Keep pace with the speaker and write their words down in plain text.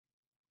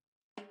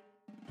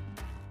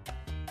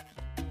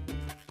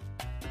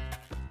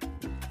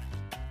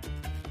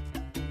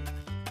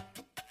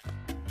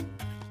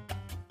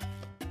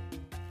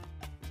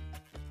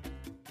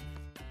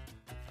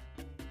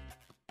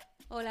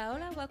Hola,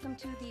 hola. Welcome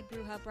to the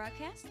Bruja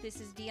broadcast.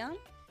 This is Dion.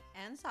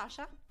 And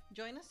Sasha.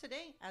 Join us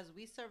today as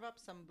we serve up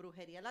some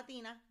brujeria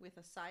latina with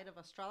a side of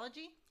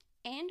astrology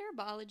And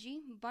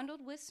herbology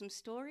bundled with some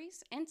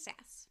stories and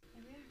sass.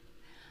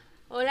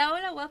 Hola,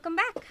 hola. Welcome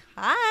back.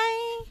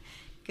 Hi.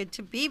 Good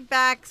to be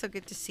back. So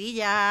good to see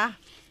ya.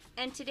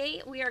 And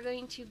today we are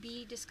going to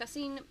be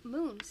discussing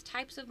moons,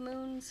 types of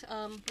moons,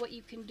 what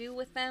you can do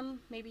with them,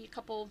 maybe a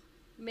couple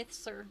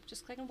myths or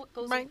just kind of what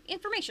goes Right.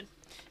 information.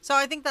 So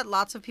I think that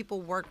lots of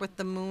people work with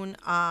the moon,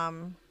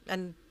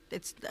 and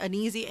it's an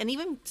easy, and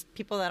even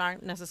people that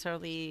aren't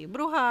necessarily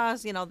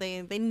brujas,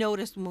 they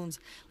notice moons.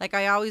 Like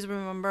I always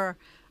remember,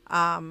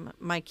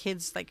 my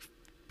kids, like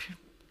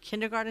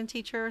kindergarten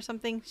teacher or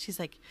something. She's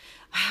like,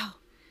 "Wow,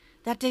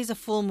 that day's a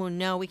full moon.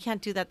 No, we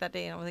can't do that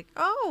day." And I was like,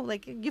 "Oh,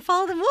 like you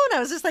follow the moon." I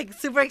was just like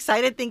super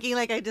excited, thinking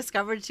like I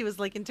discovered she was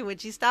like into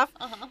witchy stuff.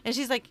 Uh-huh. And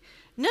she's like,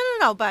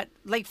 "No, but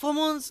like full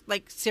moons,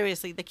 like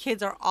seriously, the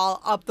kids are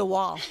all up the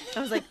wall." I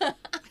was like,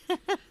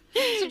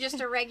 So just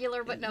a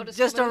regular but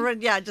noticeable just moon.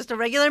 just a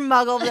regular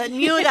muggle that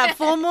knew that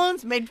full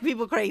moons made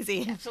people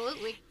crazy.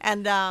 Absolutely.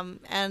 And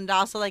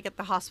also like at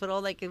the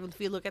hospital, like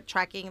if you look at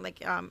tracking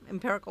like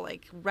empirical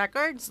like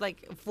records,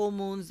 like full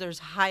moons, there's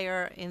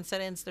higher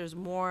incidence, there's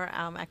more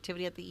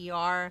activity at the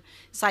ER,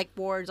 psych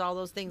wards, all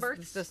those things.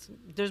 Births.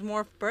 There's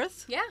more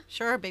births. Yeah.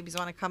 Sure, babies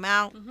want to come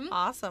out. Mhm.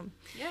 Awesome.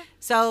 Yeah.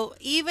 So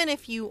even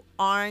if you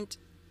aren't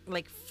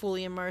like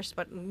fully immersed,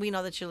 but we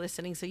know that you're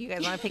listening, so you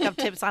guys want to pick up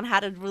tips on how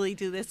to really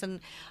do this.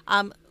 And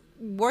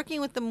working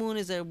with the moon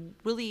is a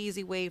really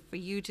easy way for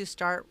you to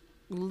start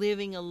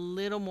living a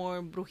little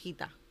more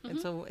brujita.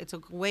 It's a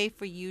way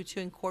for you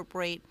to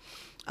incorporate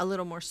a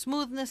little more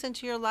smoothness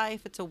into your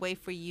life. It's a way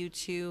for you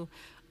to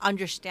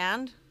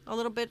understand a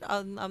little bit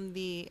of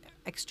the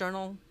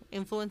external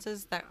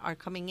influences that are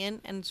coming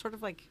in and sort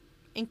of like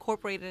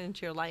incorporate it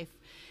into your life.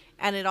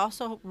 And it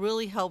also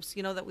really helps,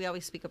 that we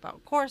always speak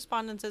about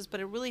correspondences,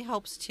 but it really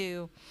helps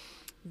to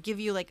give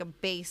you like a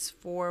base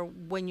for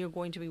when you're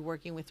going to be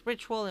working with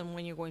ritual and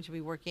when you're going to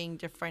be working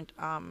different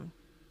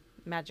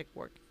magic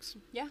works.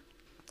 Yeah.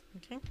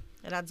 Okay.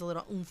 It adds a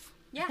little oomph.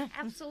 Yeah,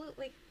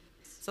 absolutely.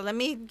 So let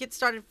me get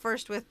started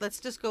first with, let's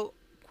just go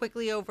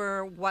quickly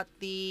over what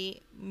the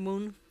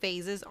moon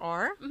phases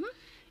are. Mhm.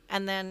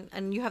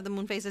 And you have the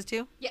moon phases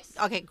too? Yes.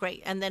 Okay,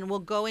 great. And then we'll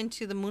go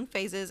into the moon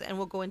phases and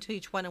we'll go into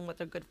each one and what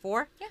they're good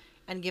for. Yeah.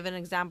 And give an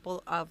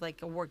example of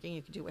like a working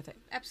you could do with it.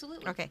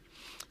 Absolutely. Okay.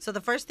 So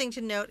the first thing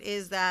to note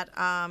is that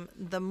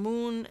the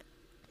moon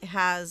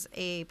has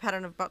a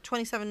pattern of about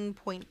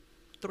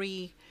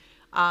 27.3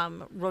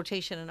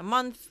 rotation in a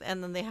month,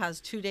 and then they has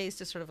 2 days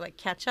to sort of like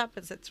catch up.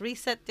 It's its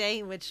reset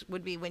day, which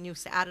would be when you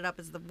add it up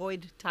as the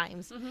void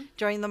times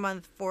during the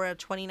month for a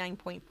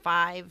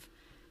 29.5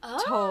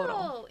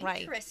 total.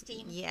 Right.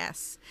 Interesting.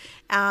 Yes.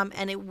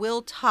 And it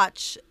will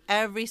touch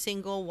every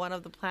single one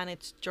of the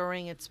planets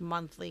during its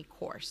monthly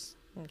course.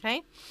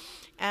 Okay.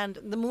 And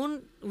the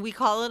moon, we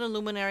call it a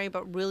luminary,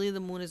 but really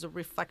the moon is a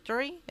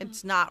reflectory.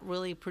 It's not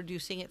really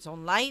producing its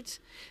own light.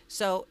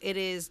 So it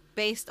is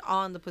based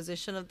on the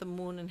position of the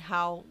moon and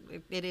how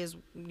it is,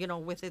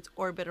 with its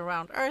orbit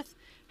around Earth,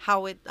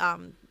 how it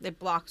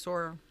blocks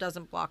or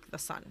doesn't block the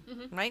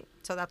sun. Right.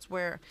 So that's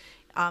where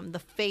the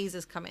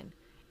phases come in.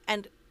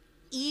 And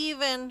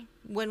even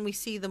when we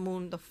see the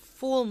moon, the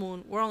full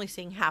moon, we're only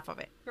seeing half of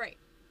it.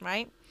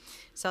 Right?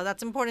 So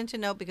that's important to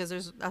note because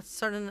there's a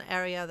certain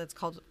area that's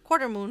called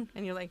quarter moon,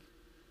 and you're like,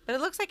 but it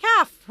looks like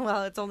half.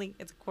 Well, it's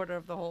a quarter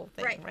of the whole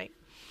thing, right?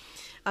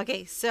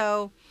 Okay,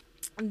 so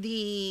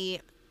the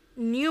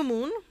new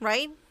moon,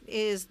 right,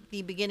 is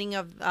the beginning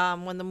of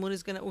when the moon is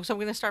so we're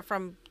going to start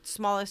from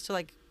smallest to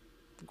like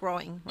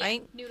growing,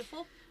 right? Yeah,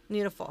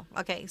 Beautiful.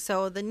 Okay,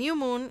 so the new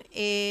moon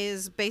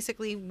is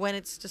basically when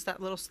it's just that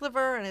little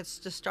sliver and it's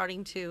just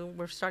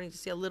we're starting to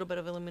see a little bit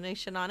of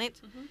illumination on it.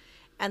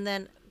 And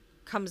then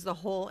comes the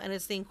whole, and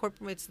it's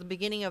the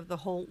beginning of the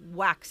whole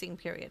waxing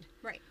period.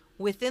 Right.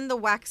 Within the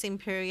waxing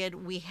period,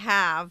 we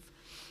have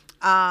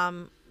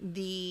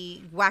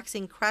the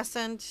waxing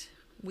crescent,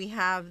 we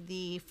have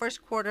the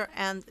first quarter,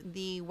 and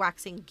the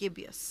waxing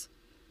gibbous.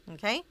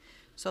 Okay?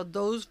 So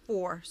those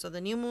four, so the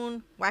new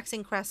moon,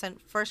 waxing crescent,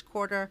 first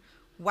quarter,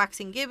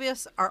 waxing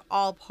gibbous are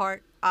all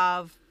part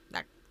of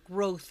that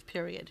growth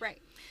period.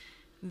 Right.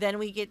 Then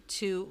we get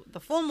to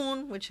the full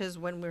moon, which is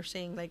when we're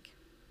seeing like,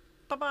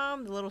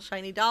 ba-bam, the little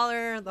shiny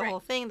dollar, the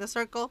whole thing, the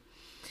circle.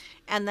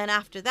 And then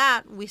after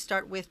that, we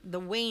start with the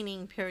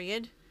waning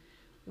period,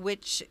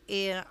 which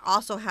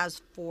also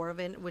has four of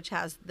it, which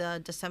has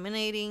the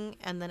disseminating,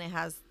 and then it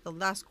has the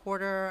last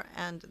quarter,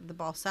 and the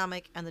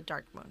balsamic, and the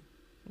dark moon.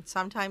 And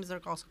sometimes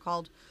they're also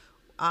called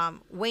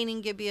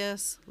waning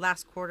gibbous,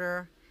 last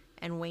quarter,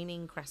 and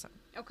waning crescent.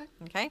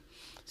 Okay,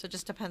 so it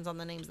just depends on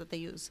the names that they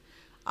use.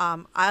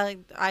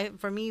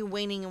 For me,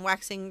 waning and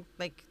waxing,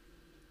 like,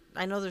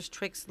 I know there's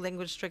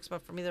language tricks,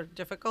 but for me they're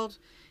difficult.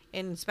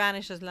 In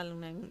Spanish is la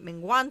luna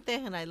menguante,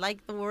 and I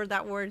like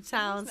that word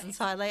sounds, nice. And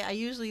so I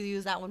usually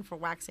use that one for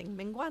waxing,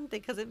 menguante,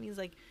 because it means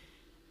like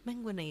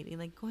menguinating,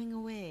 like going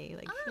away,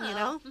 like.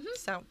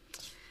 So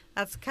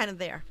that's kind of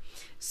there.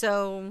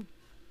 So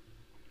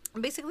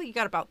basically you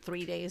got about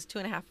 3 days,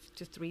 2.5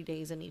 to 3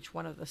 days in each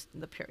one of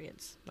the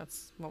periods.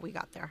 That's what we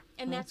got there.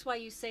 And that's why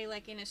you say,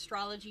 like, in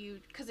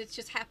astrology, because it's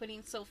just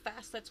happening so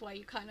fast, that's why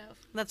you kind of...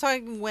 That's why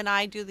when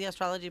I do the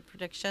astrology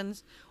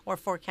predictions or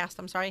forecast,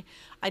 I'm sorry,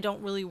 I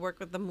don't really work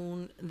with the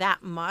moon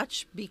that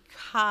much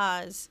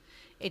because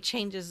it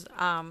changes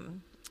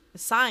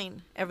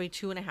sign every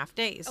 2.5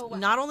 days. Oh, wow.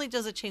 Not only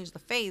does it change the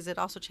phase, it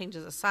also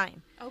changes the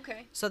sign.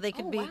 Okay. So they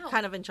could Oh, be wow.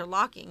 kind of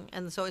interlocking,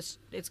 and so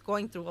it's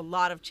going through a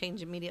lot of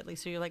change immediately.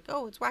 So you're like,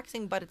 oh, it's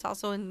waxing, but it's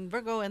also in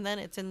Virgo, and then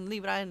it's in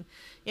Libra, and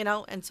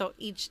and so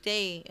each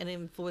day it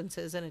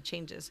influences and it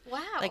changes.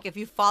 Wow. Like if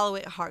you follow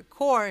it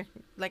hardcore,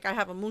 like I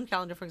have a moon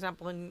calendar, for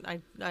example, and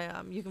I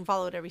you can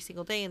follow it every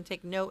single day and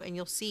take note, and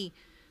you'll see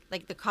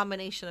like the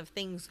combination of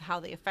things, how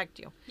they affect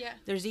you. Yeah.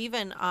 There's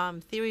even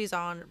theories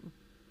on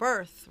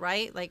birth,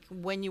 right? Like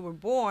when you were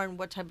born,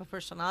 what type of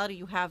personality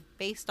you have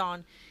based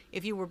on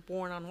if you were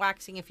born on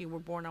waxing, if you were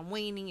born on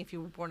waning, if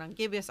you were born on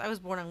gibbous. I was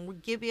born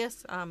on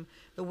gibbous,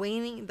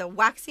 the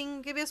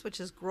waxing gibbous, which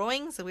is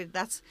growing. So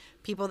that's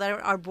people that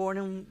are born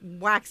in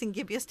waxing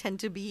gibbous tend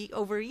to be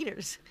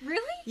overeaters.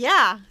 Really?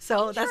 Yeah.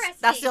 So that's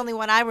the Interesting. only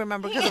one I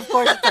remember because of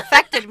course it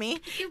affected me.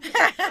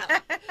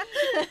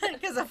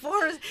 Because of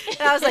course,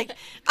 and I was like,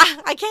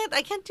 I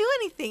can't do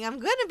anything. I'm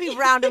gonna be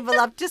round and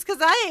voluptuous just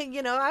because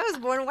I was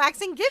born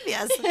waxing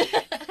gibbous.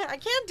 I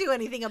can't do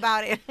anything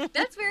about it.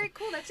 That's very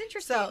cool. That's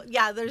interesting. So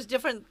yeah, there's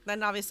different.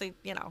 Then obviously,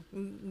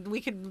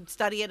 we could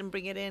study it and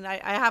bring it in. I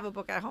have a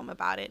book at home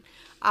about it,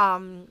 but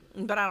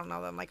I don't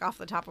know them like off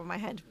the top of my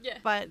head. Yeah.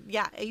 But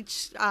yeah,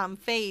 each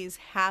phase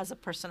has a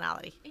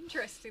personality.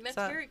 Interesting. That's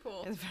So very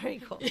cool. It's very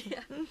cool.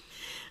 Yeah.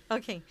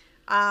 Okay.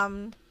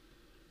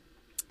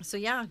 So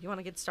yeah, you want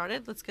to get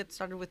started? Let's get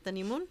started with the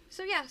new moon.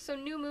 So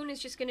new moon is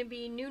just going to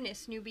be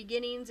newness, new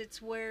beginnings.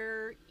 It's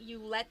where you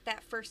let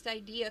that first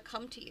idea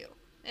come to you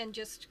and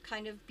just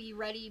kind of be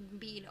ready,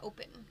 being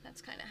open.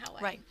 That's kind of how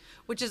I... Right.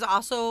 Which is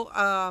also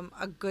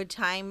a good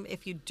time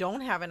if you don't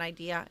have an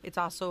idea. It's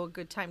also a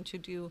good time to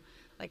do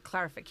like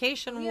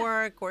clarification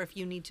work, or if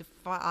you need to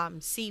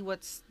see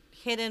what's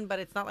hidden, but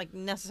it's not like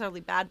necessarily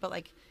bad, but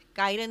like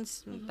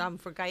guidance,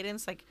 for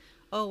guidance, like,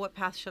 oh, what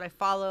path should I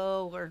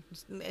follow? Or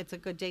it's a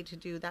good day to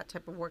do that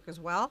type of work as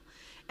well.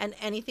 And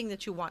anything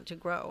that you want to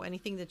grow,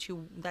 anything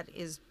that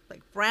is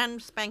like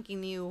brand spanking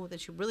new,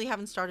 that you really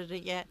haven't started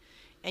it yet,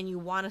 and you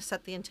want to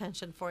set the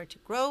intention for it to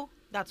grow,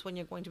 that's when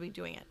you're going to be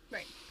doing it.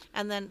 Right.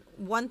 And then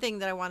one thing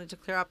that I wanted to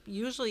clear up,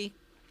 usually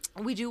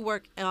we do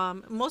work,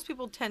 most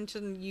people tend to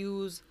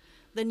use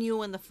the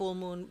new and the full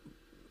moon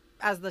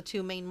as the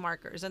two main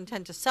markers and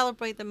tend to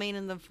celebrate the main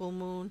and the full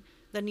moon,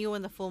 the new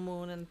and the full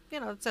moon, and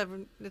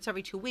it's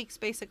every 2 weeks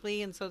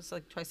basically, and so it's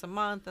like twice a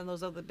month, and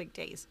those are the big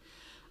days.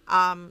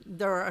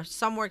 There are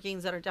some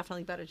workings that are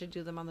definitely better to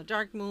do them on the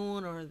dark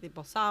moon or the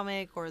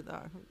balsamic or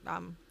the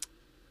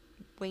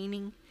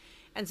waning,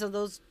 and so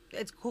those,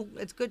 it's cool,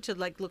 it's good to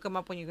like look them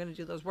up when you're going to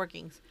do those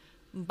workings.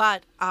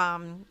 But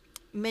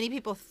many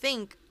people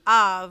think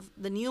of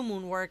the new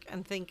moon work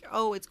and think,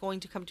 oh, it's going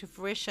to come to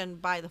fruition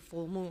by the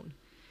full moon.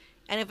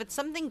 And if it's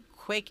something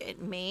quick, it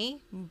may,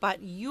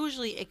 but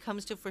usually it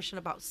comes to fruition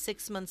about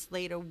 6 months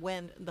later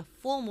when the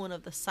full moon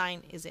of the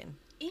sign is in.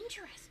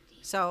 Interesting.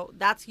 So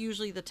that's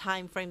usually the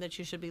time frame that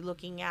you should be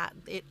looking at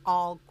it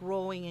all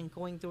growing and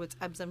going through its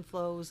ebbs and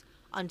flows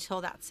until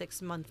that 6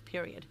 month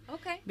period.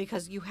 Okay.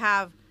 Because you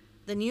have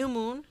the new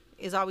moon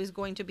is always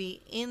going to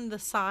be in the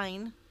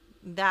sign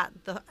that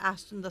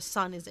the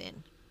sun is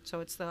in. So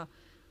it's the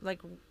like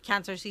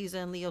Cancer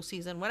season, Leo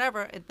season,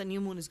 whatever. The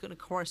new moon is going to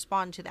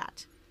correspond to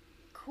that.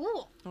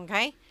 Cool.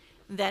 Okay.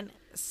 Then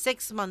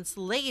 6 months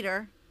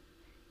later,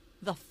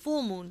 the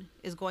full moon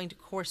is going to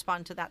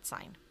correspond to that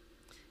sign.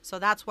 So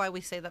that's why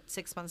we say that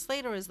 6 months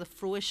later is the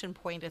fruition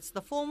point. It's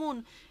the full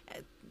moon.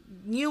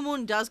 New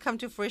moon does come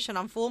to fruition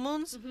on full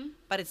moons,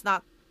 but it's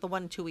not the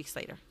one 2 weeks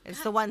later.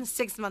 It's the one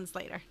 6 months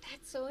later.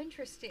 That's so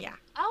interesting. Yeah.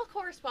 All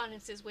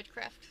correspondence is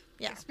witchcraft.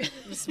 Yeah.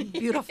 It's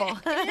beautiful.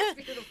 It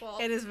is beautiful.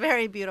 It is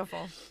very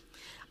beautiful.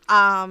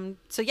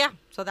 So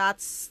that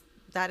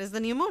is the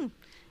new moon.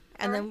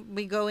 And then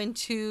we go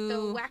into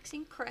the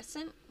waxing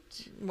crescent.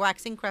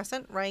 Waxing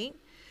crescent, right?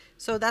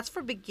 So that's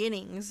for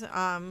beginnings.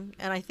 And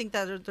I think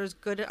that there's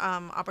good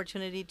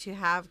opportunity to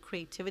have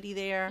creativity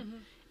there,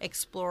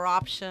 explore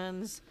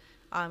options.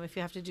 If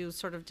you have to do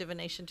sort of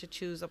divination to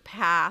choose a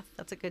path,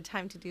 that's a good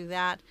time to do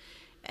that.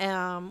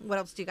 What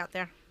else do you got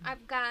there?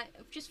 I've got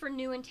just for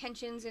new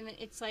intentions, and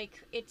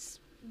it's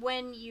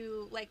when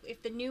you, like,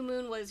 if the new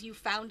moon was you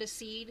found a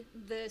seed,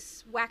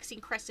 this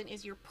waxing crescent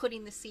is you're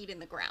putting the seed in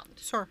the ground.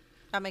 Sure.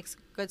 That makes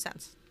good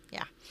sense.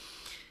 Yeah.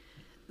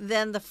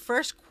 Then the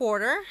first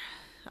quarter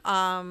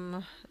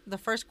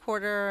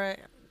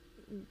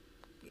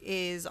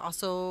is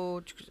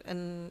also,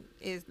 I'm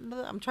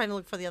trying to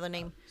look for the other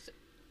name.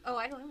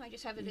 I don't know. I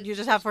just have it as You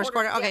just have first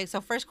quarter? Okay, Yeah. so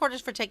first quarter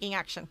is for taking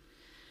action.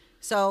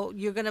 So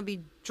you're going to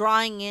be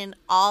drawing in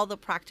all the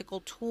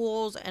practical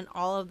tools and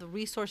all of the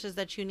resources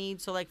that you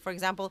need. So like, for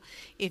example,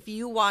 if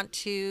you want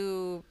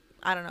to,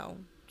 I don't know,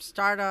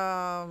 start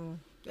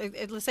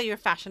let's say you're a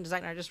fashion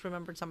designer. I just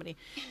remembered somebody.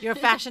 You're a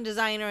fashion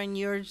designer and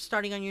you're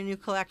starting on your new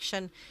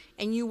collection,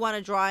 and you want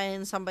to draw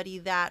in somebody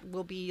that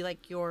will be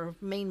like your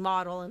main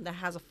model and that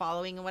has a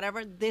following and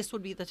whatever. This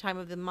would be the time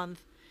of the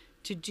month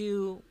to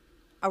do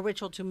a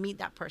ritual to meet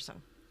that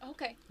person.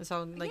 Okay.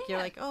 So like Yeah. you're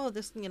like, oh,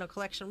 this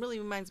collection really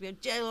reminds me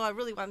of J-Lo. I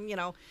really want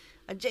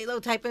a J-Lo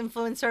type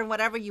influencer and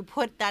whatever. You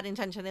put that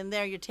intention in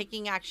there. You're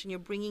taking action. You're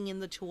bringing in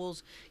the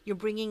tools. You're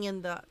bringing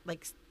in the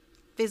like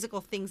physical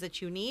things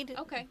that you need.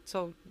 Okay.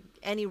 So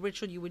any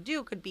ritual you would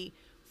do could be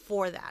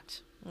for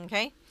that.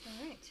 Okay.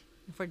 All right.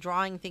 For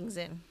drawing things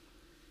in.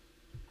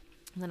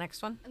 The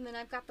next one. And then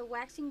I've got the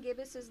waxing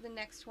gibbous is the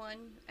next one.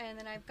 And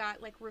then I've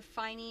got like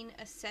refining,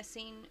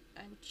 assessing,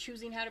 and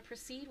choosing how to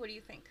proceed. What do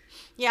you think?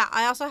 Yeah,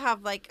 I also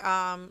have like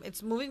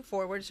it's moving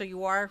forward, so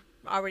you are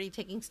already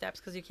taking steps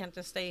because you can't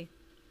just stay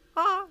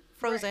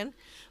frozen. Right.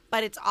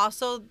 But it's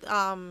also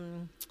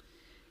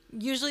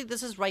usually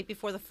this is right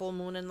before the full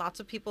moon, and lots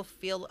of people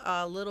feel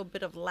a little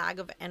bit of lag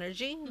of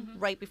energy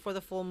right before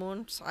the full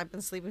moon. So I've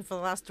been sleeping for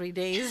the last 3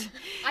 days.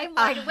 I'm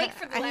wide awake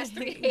for the last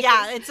 3 days.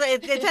 Yeah,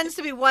 it tends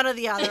to be one or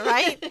the other,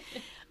 right?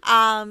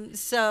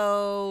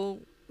 So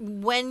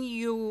when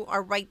you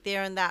are right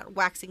there in that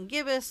waxing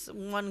gibbous,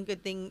 one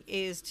good thing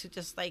is to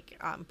just like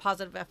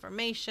positive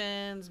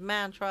affirmations,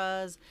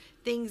 mantras,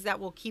 things that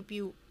will keep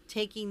you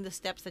taking the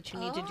steps that you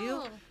need to do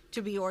Oh.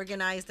 to be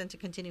organized and to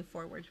continue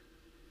forward.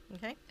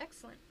 Okay,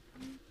 Excellent.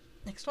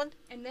 next one.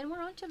 And then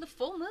we're on to the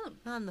full moon.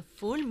 On the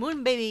full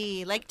moon,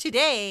 baby, like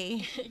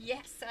today.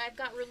 Yes, and I've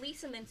got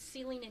release and then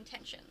sealing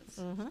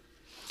intentions.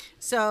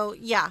 So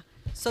yeah,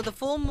 so the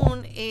full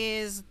moon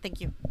is,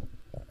 thank you.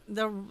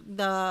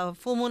 The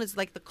full moon is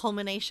like the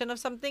culmination of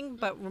something,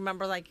 but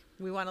remember, like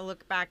we want to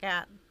look back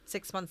at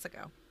 6 months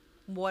ago.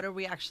 What are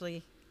we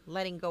actually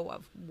letting go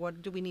of?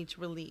 What do we need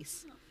to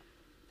release?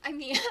 I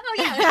mean, oh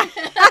yeah.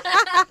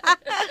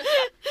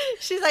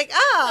 She's like,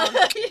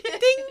 oh,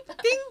 ding,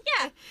 ding.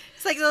 Yeah.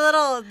 It's like the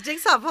little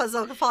jigsaw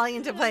puzzle falling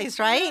into place,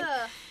 right?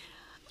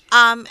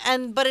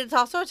 Yeah. But it's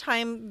also a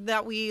time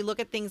that we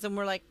look at things and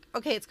we're like,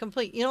 okay, it's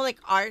complete. Like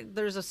art,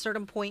 there's a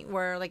certain point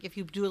where like if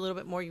you do a little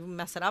bit more, you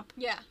mess it up.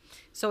 Yeah.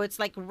 So it's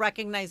like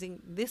recognizing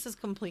this is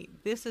complete.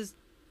 This is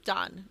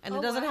done. And Oh,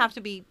 it doesn't wow. have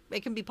to be,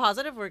 it can be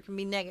positive or it can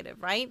be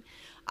negative, right?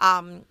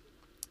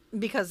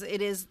 Because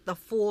it is the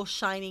full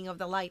shining of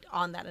the light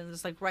on that. And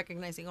it's like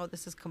recognizing, oh,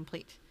 this is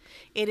complete.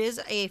 It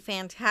is a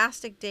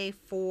fantastic day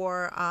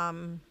for,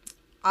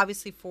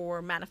 obviously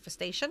for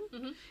manifestation.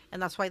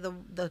 And that's why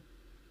the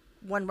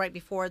one right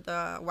before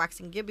the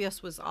waxing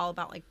gibbous was all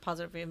about like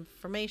positive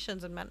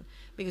affirmations and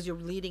because you're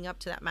leading up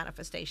to that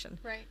manifestation.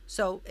 Right.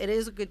 So it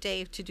is a good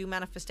day to do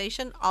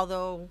manifestation,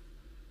 although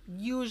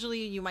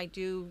usually you might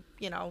do,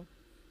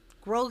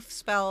 growth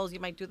spells. You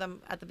might do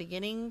them at the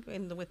beginning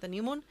with the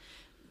new moon.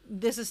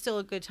 This is still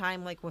a good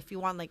time. Like if you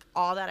want like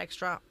all that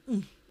extra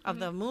of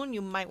the moon,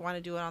 you might want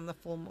to do it on the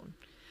full moon.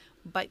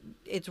 But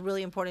it's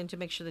really important to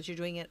make sure that you're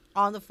doing it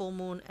on the full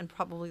moon and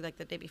probably like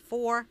the day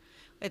before.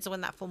 It's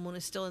when that full moon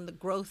is still in the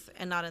growth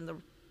and not in the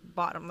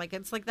bottom. Like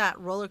it's like that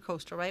roller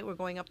coaster, right? We're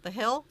going up the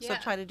hill. Yeah.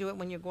 So try to do it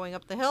when you're going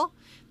up the hill.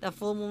 The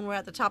full moon, we're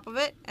at the top of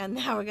it. And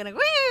now we're going to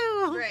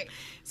woo! Right.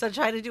 So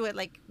try to do it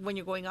like when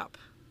you're going up.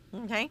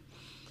 Okay?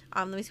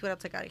 Let me see what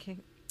else I got.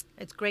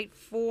 It's great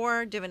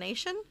for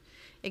divination.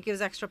 It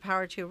gives extra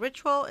power to a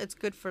ritual. It's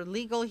good for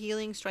legal,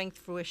 healing, strength,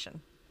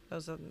 fruition.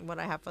 Those are what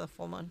I have for the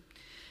full moon.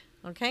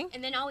 Okay?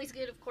 And then always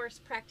good, of course,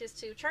 practice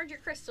to charge your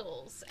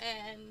crystals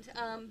and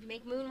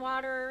make moon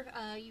water.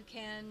 You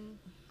can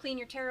clean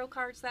your tarot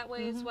cards that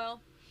way as well.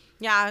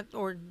 Yeah,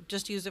 or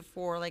just use it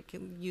for like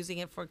using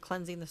it for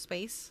cleansing the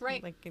space.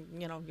 Right. Like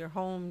your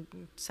home,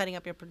 setting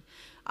up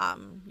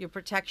your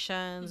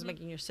protections,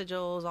 making your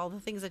sigils, all the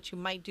things that you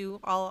might do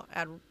all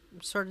at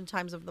certain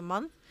times of the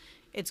month.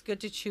 It's good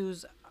to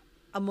choose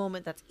a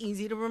moment that's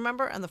easy to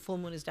remember, and the full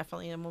moon is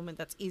definitely a moment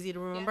that's easy to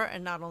remember.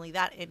 And not only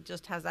that, it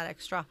just has that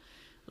extra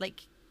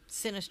like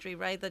synastry,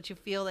 right? That you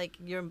feel like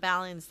you're in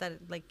balance, that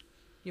like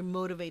you're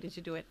motivated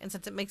to do it. And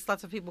since it makes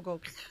lots of people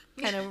go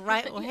kind of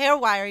right hair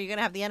wire, you're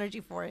gonna have the energy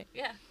for it.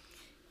 Yeah.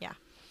 Yeah.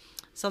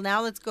 So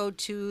now let's go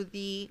to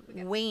the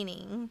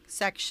waning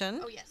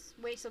section. Oh, yes.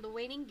 So the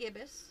waning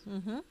gibbous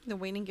The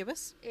waning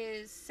gibbous.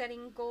 is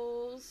setting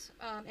goals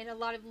and a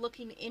lot of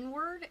looking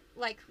inward,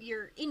 like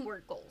your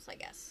inward goals, I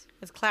guess.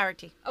 It's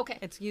clarity. Okay.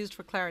 It's used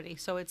for clarity.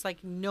 So it's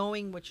like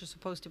knowing what you're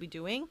supposed to be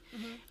doing.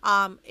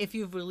 If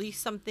you've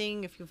released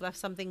something, if you've let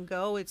something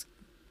go, it's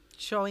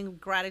showing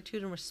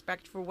gratitude and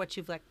respect for what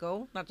you've let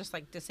go. Not just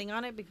like dissing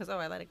on it because, oh,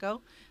 I let it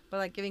go. But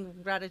like giving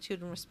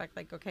gratitude and respect,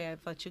 like, okay,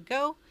 I've let you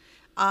go.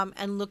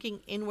 And looking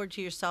inward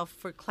to yourself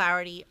for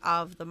clarity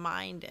of the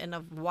mind and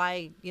of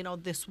why,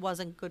 this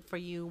wasn't good for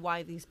you,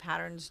 why these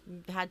patterns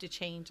had to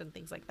change and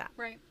things like that.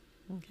 Right.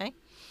 Okay.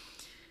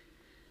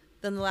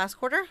 Then the last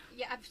quarter?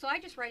 Yeah, so I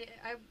just write it,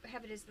 I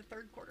have it as the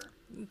third quarter.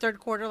 Third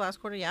quarter,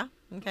 last quarter, yeah.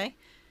 Okay.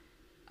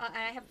 And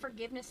I have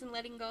forgiveness and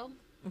letting go.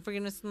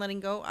 Forgiveness and letting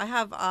go. I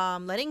have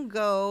letting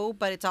go,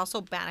 but it's also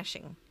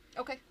banishing.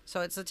 Okay.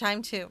 So it's the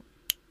time to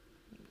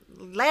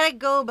let it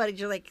go, but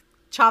you're like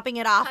chopping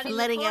it off Cutting and the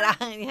letting it cord.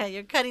 out. Yeah,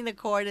 you're cutting the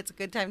cord. It's a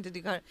good time to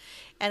do cut.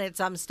 And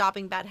it's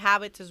stopping bad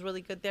habits is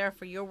really good there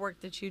for your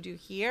work that you do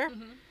here.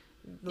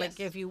 Like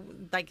Yes. if you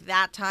like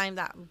that time,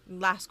 that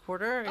last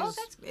quarter Oh,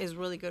 is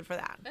really good for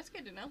that. That's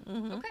good to know.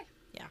 Mm-hmm. Okay.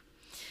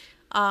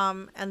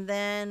 And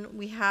then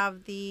we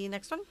have the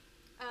next one.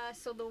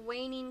 So the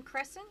waning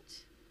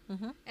crescent,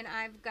 Mm-hmm. and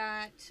I've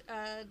got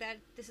that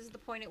this is the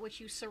point at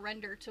which you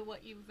surrender to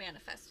what you've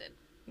manifested.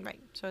 Right.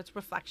 So it's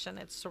reflection.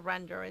 It's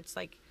surrender. It's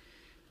like,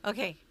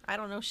 okay, I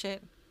don't know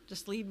shit.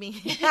 Just lead me.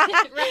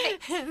 Right.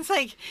 It's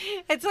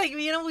like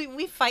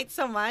we fight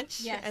so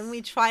much Yes. and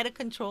we try to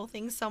control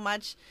things so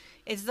much.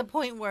 It's the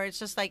point where it's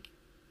just like,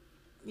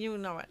 you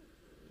know what?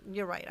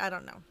 You're right. I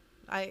don't know.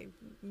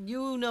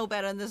 You know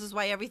better, and this is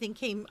why everything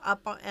came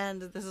up,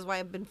 and this is why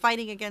I've been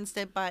fighting against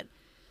it. But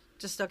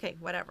just okay,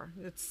 whatever.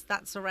 It's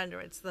that surrender.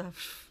 It's the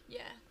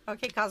Yeah.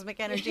 okay, cosmic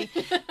energy.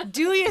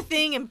 Do your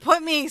thing and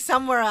put me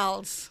somewhere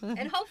else.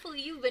 And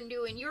hopefully you've been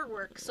doing your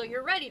work, so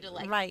you're ready to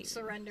Right.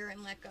 surrender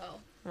and let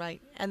go.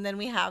 Right, and then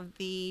we have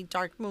the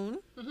dark moon,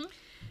 Mhm.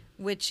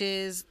 which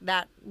is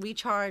that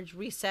recharge,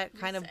 reset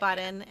kind of Reset,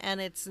 button, and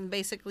it's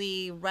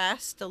basically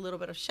rest, a little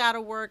bit of shadow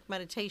work,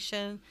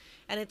 meditation,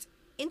 and it's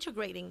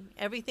integrating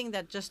everything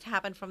that just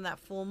happened from that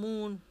full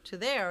moon to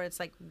there. It's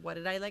like, what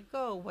did I let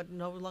go? What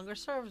no longer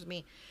serves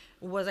me?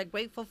 Was I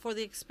grateful for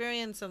the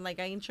experience? And like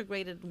I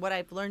integrated what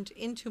I've learned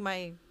into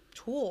my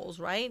tools,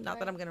 right? Not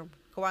that Right. I'm going to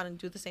go out and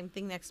do the same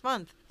thing next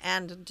month.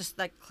 And just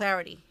like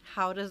clarity.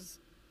 How does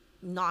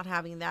not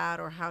having that,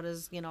 or how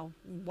does,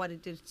 what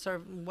it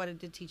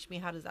did teach me,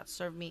 how does that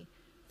serve me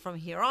from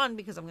here on?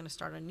 Because I'm going to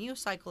start a new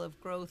cycle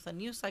of growth, a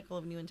new cycle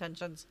of new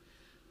intentions.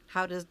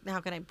 How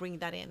can I bring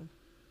that in?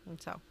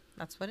 And so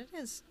that's what it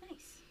is.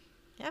 Nice.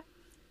 Yep.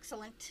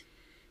 Excellent.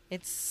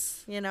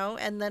 It's,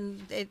 and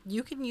then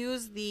you can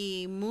use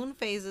the moon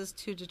phases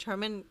to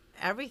determine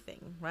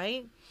everything,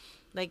 right?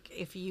 Like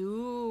if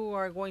you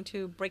are going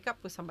to break up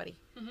with somebody,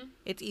 Mhm.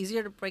 it's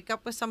easier to break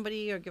up with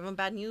somebody or give them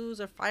bad news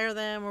or fire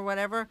them or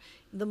whatever.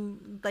 They're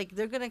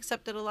going to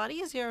accept it a lot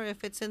easier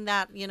if it's in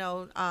that,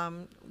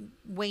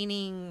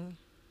 waning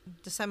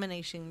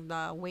dissemination,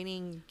 the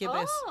waning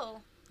gibbous.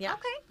 Oh. Yeah.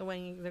 Okay. The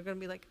waning, they're going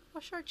to be like, oh,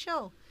 sure,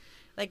 chill.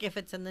 Like if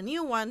it's in the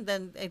new one,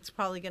 then it's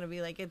probably going to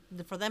be like,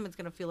 for them, it's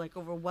going to feel like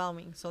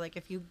overwhelming. So like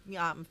if you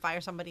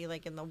fire somebody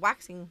like in the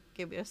waxing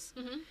gibbous,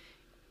 Mhm.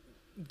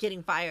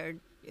 getting fired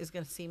is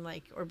going to seem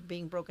like, or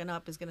being broken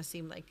up is going to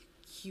seem like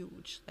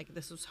huge. Like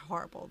this was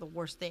horrible, the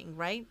worst thing,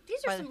 right? These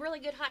are But- some really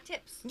good hot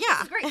tips.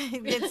 Yeah,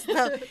 This is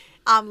great.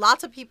 it's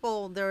lots of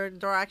people. There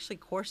are actually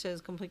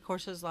complete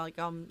courses like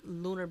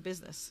lunar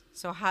business.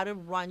 So how to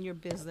run your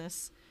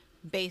business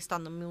based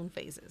on the moon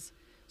phases.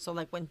 So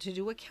like when to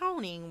do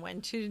accounting, when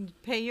to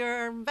pay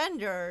your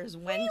vendors,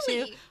 when to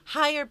Really?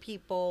 hire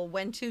people,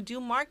 when to do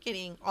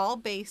marketing, all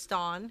based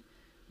on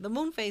the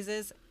moon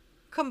phases,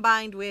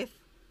 combined with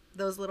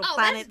those little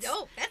planets. That's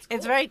dope. That's cool.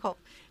 It's very cool.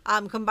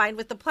 Combined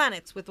with the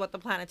planets, with what the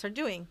planets are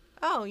doing.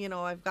 Oh,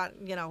 I've got,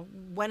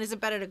 when is it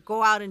better to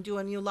go out and do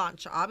a new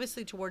launch?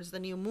 Obviously towards the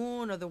new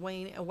moon or the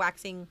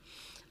waxing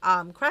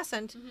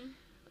crescent,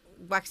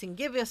 waxing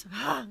gibbous.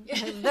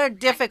 They're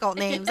difficult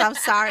names. I'm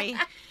sorry.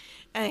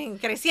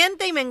 And creciente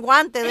y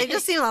menguante. They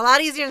just seem a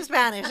lot easier in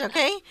Spanish,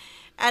 okay?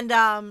 And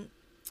and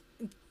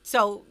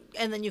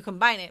then you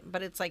combine it,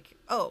 but it's like,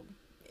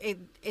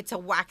 it's a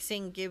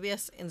waxing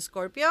gibbous in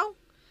Scorpio.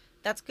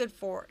 That's good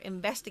for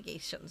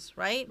investigations,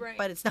 right? Right.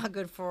 But it's not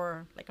good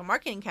for like a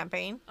marketing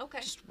campaign. Okay.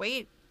 Just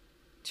wait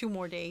 2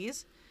 more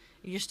days.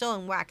 You're still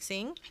in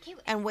waxing, I can't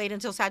wait. and wait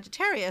until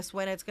Sagittarius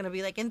when it's going to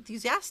be like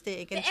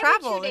enthusiastic and Every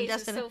travel 2 and days is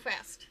destination. so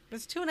fast.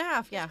 It's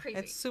 2.5. Yeah, crazy.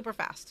 it's super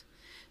fast.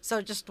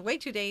 So just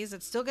wait 2 days.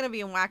 It's still going to be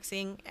in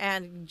waxing,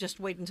 and just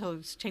wait until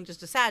it changes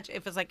to Sag.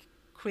 If it's like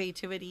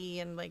creativity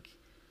and like,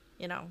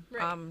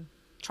 Right.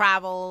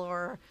 travel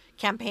or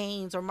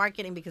campaigns or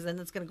marketing, because then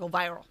it's going to go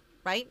viral,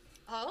 right?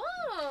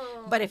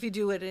 Oh. But if you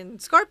do it in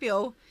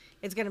Scorpio,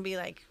 it's going to be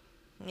like,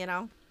 it's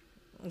going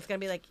to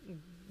be like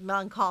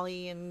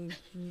melancholy and,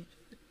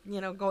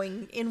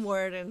 going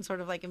inward and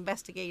sort of like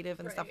investigative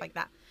and stuff Right. like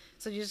that.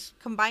 So you just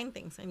combine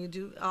things and you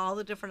do all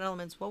the different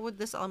elements. What would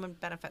this element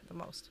benefit the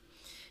most?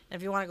 And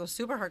if you want to go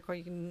super hardcore,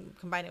 you can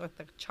combine it with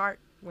the chart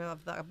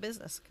of the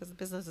business, because the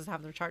businesses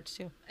have their charts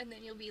too. And then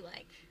you'll be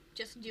like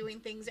just doing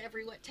things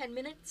every 10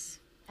 minutes?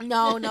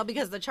 No,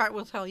 because the chart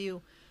will tell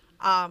you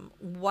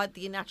what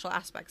the natural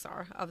aspects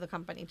are of the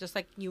company. Just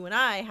like you and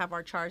I have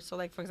our charts. So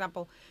like, for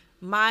example,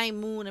 my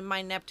moon and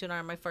my Neptune are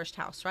in my first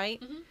house, right?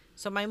 Mhm.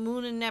 So my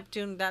moon and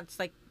Neptune, that's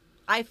like,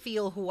 I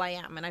feel who I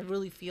am, and I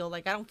really feel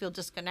like I don't feel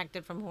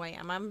disconnected from who I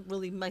am. I'm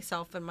really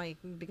myself, and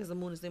because the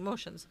moon is the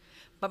emotions.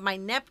 But my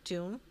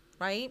Neptune,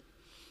 right,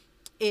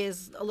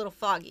 is a little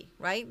foggy,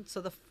 right?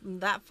 So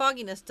that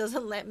fogginess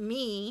doesn't let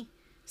me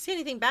see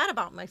anything bad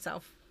about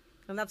myself.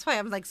 And that's why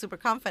I'm like super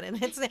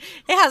confident. It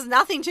has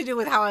nothing to do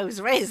with how I was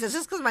raised. It's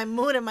just because my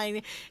moon and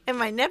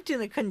my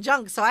Neptune are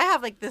conjunct. So I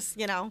have like this,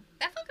 That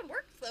fucking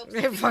works though.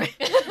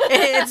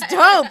 it's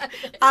dope.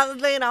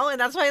 And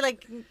that's why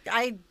like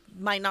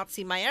might not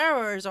see my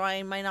errors, or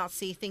I might not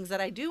see things that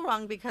I do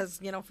wrong because,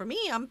 for me,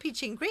 I'm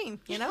peachy and cream,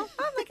 I'm like,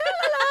 la,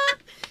 la, la.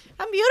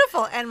 I'm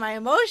beautiful. And my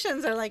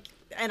emotions are like,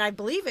 and I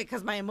believe it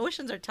because my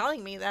emotions are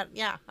telling me that,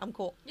 yeah, I'm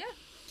cool. Yeah.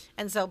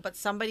 And so, but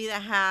somebody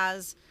that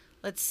has,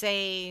 let's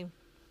say,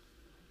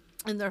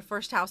 in their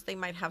first house, they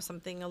might have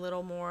something a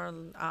little more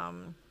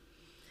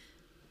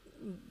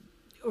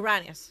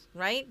Uranus,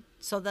 right?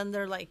 So then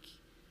they're like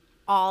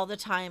all the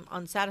time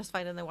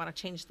unsatisfied and they want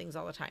to change things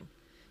all the time.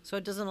 So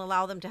it doesn't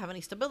allow them to have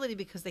any stability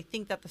because they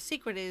think that the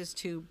secret is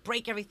to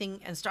break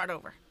everything and start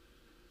over.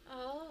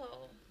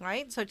 Oh.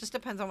 Right? So it just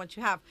depends on what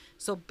you have.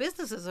 So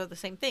businesses are the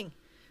same thing.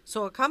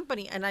 So a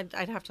company, and I'd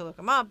have to look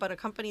them up, but a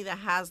company that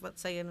has,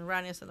 let's say, an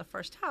Uranus in the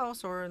first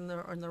house or in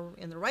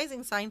the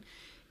rising sign,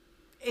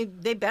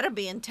 they better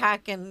be in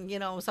tech and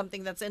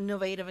something that's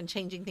innovative and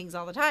changing things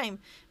all the time.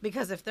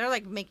 Because if they're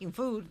like making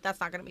food, that's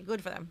not going to be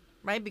good for them,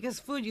 right? Because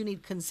food, you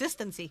need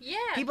consistency. Yeah.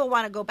 People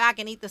want to go back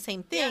and eat the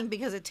same thing Yeah.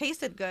 because it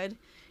tasted good,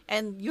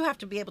 and you have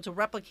to be able to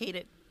replicate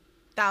it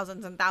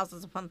thousands and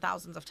thousands upon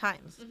thousands of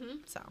times. Mm-hmm.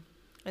 So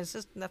that's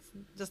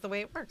just the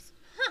way it works.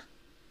 Huh.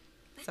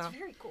 That's So.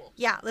 very cool.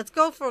 Yeah, let's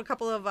go for a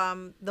couple of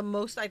the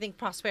most, I think,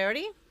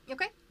 prosperity.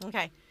 Okay.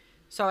 Okay.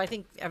 So I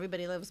think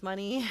everybody loves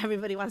money.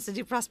 Everybody wants to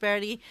do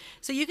prosperity.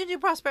 So you can do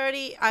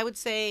prosperity, I would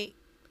say,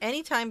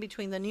 anytime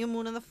between the new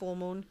moon and the full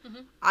moon.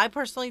 Mm-hmm. I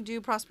personally do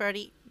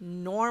prosperity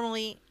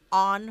normally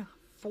on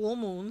full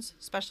moons,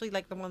 especially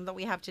like the one that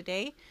we have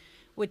today,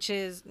 which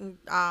is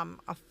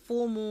a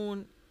full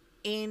moon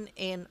in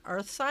an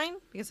earth sign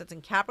because it's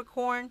in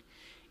Capricorn.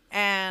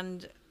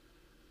 And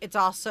it's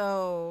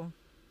also,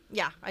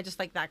 yeah, I just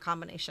like that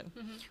combination.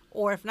 Mm-hmm.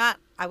 Or if not,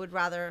 I would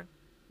rather,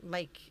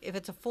 like, if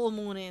it's a full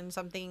moon in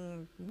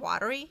something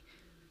watery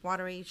or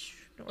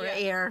Yeah.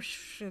 air,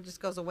 it just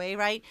goes away,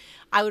 right?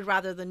 I would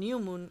rather the new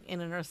moon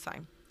in an earth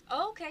sign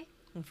Oh, okay.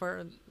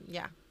 for,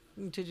 yeah,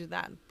 to do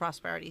that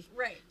prosperity.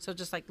 Right. So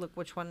just like look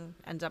which one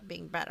ends up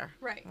being better.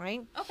 Right.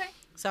 Right? Okay.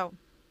 So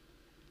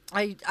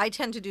I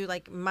tend to do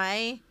like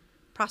my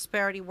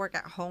prosperity work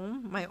at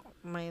home,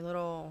 my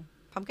little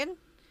pumpkin.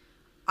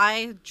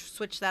 I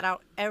switch that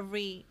out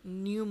every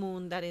new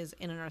moon that is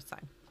in an earth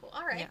sign. Cool.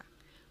 All right. Yeah.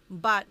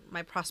 But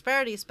my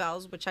prosperity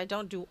spells, which I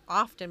don't do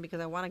often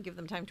because I want to give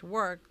them time to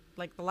work,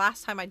 like the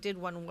last time I did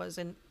one was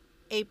in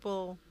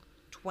April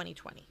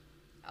 2020.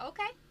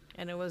 Okay.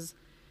 And it was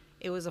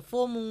a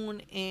full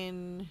moon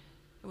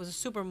it was a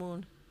super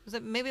moon.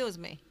 Maybe it was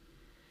May.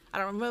 I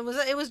don't remember.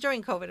 It was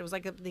during COVID. It was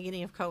like the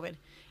beginning of COVID.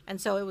 And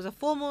so it was a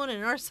full moon in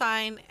an earth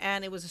sign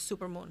and it was a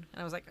super moon.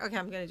 And I was like, okay,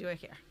 I'm going to do it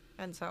here.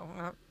 And so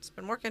it's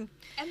been working.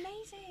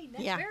 Amazing.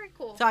 That's Yeah. very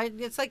cool. So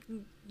it's like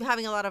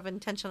having a lot of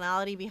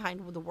intentionality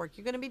behind the work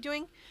you're going to be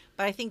doing.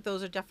 But I think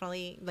those are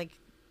definitely like,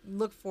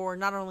 look for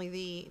not only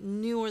the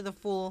new or the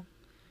full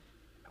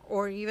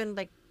or even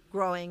like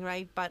growing,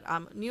 right? But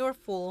new or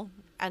full,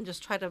 and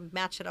just try to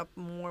match it up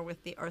more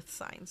with the earth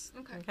signs.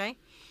 Okay.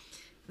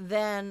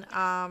 Then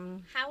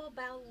How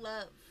about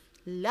love?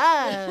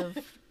 love.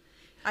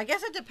 I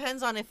guess it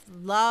depends on if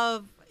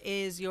love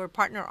is your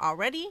partner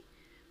already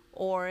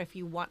or if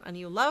you want a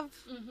new love.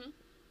 Mm-hmm.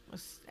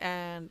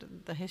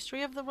 And the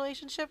history of the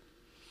relationship.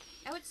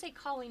 I would say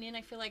calling in.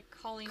 I feel like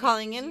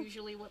calling in in? is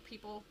usually what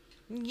people.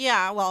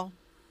 Yeah, well,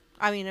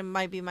 I mean, it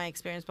might be my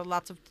experience, but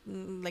lots of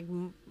like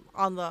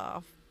on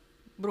the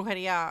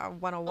Brujeria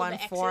 101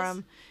 exes?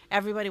 forum,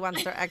 everybody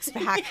wants their ex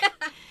back.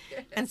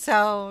 And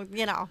so,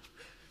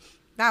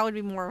 that would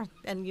be more,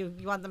 and you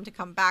want them to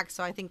come back.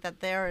 So I think that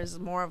there is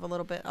more of a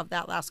little bit of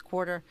that last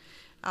quarter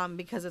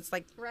because it's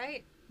like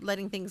Right.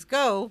 letting things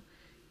go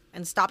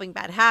and stopping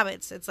bad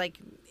habits. It's like,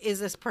 is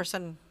this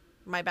person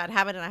my bad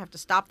habit and I have to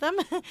stop them?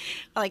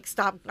 I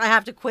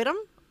have to quit them?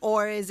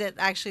 Or is it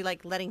actually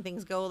like letting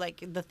things go,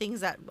 like the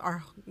things that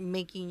are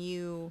making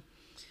you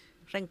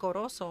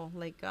rencoroso,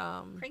 like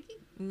Cranky?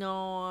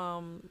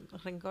 no,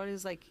 rencor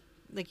is like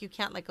you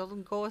can't let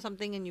go of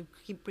something and you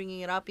keep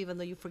bringing it up even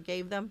though you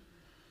forgave them.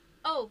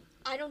 Oh,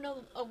 I don't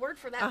know a word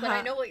for that, but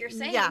I know what you're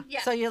saying. Yeah.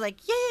 Yeah. So you're like,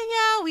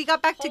 yeah, we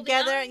got back Holding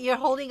together. on? You're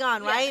holding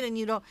on, Yeah. right? And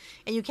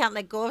you can't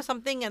let go of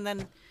something. And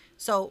then,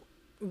 so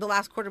the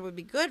last quarter would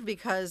be good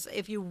because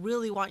if you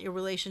really want your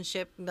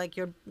relationship, like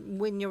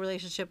win your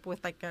relationship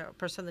with like a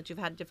person that you've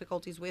had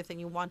difficulties with and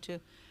you want to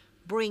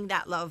bring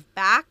that love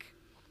back,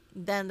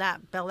 then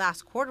the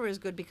last quarter is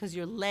good because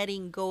you're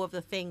letting go of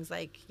the things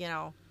like,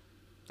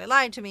 they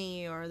lied to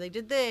me or they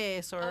did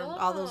this or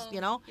all those,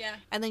 Yeah.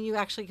 and then you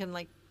actually can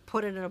like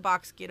put it in a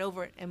box, get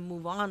over it, and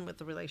move on with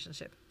the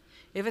relationship.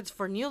 If it's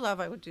for new love,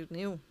 I would do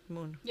new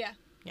moon. Yeah.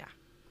 Yeah.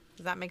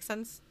 Does that make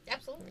sense?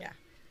 Absolutely. Yeah.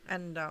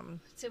 And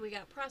So we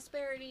got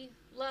prosperity,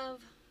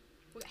 love,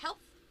 health.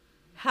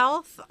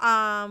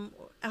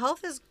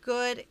 health is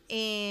good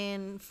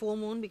in full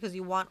moon because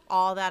you want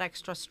all that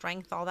extra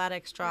strength, all that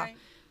extra Right.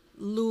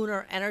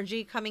 lunar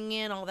energy coming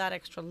in, all that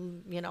extra,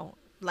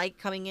 light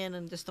coming in,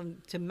 and just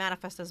to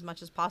manifest as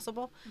much as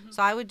possible. Mm-hmm.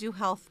 So I would do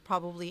health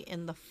probably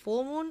in the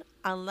full moon,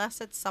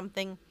 unless it's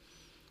something,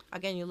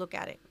 again, you look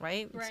at it,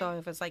 right? Right. So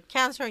if it's like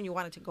cancer and you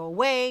want it to go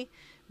away,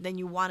 then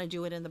you want to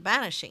do it in the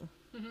banishing,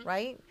 Mhm.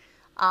 right?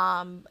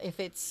 If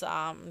it's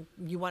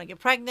you want to get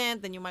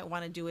pregnant, then you might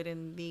want to do it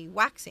in the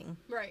waxing,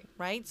 Right.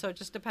 right? So it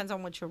just depends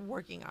on what you're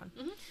working on.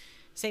 Mhm.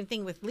 Same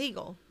thing with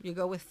legal. You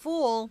go with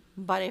full,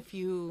 but if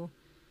you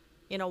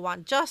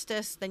want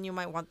justice, then you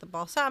might want the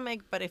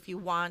balsamic. But if you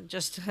want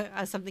just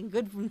something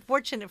good and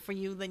fortunate for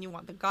you, then you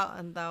want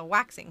the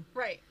waxing.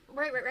 Right.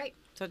 Right.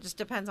 So it just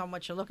depends on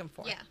what you're looking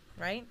for. Yeah.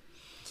 Right?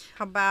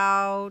 How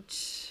about...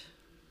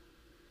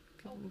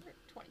 Oh, we're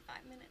at 25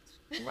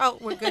 minutes. Oh,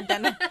 we're good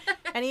then.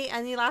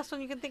 Any last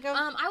one you can think of?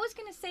 I was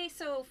gonna say,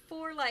 so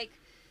for like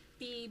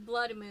the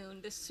blood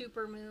moon, the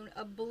super moon,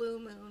 a blue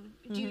moon,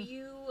 do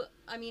you?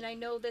 I mean, I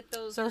know that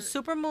those. So are,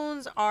 super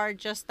moons are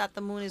just that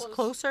the moon is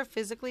closer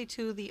physically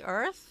to the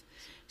Earth,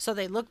 so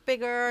they look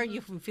bigger.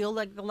 You can feel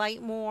like the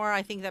light more.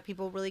 I think that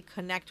people really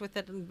connect with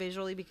it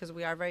visually because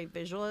we are very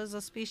visual as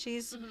a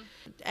species,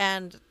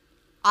 and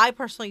I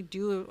personally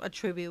do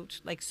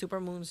attribute like super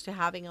moons to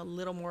having a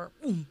little more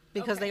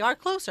because they are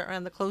closer,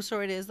 and the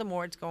closer it is, the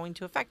more it's going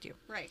to affect you.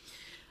 Right.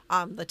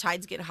 The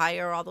tides get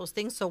higher, all those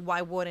things. So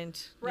why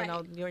wouldn't Right.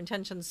 your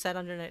intentions set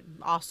under it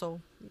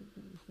also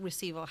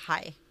receive a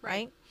high,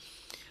 right?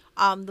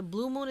 The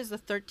blue moon is the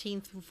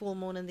 13th full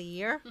moon in the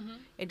year.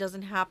 It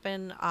doesn't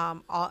happen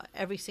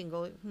every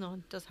single. No,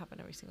 it does happen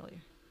every single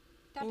year.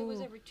 Thought it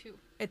was every 2.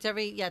 It's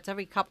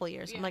every couple of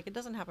years. Yeah. I'm like, it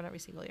doesn't happen every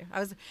single year. I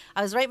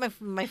was right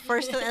my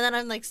first, and then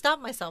I'm like, stop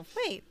myself.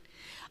 Wait.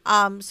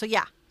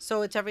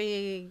 So it's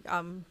every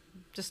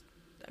just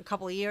a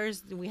couple of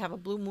years. We have a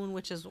blue moon,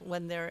 which is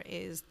when there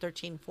is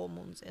 13 full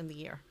moons in the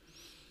year.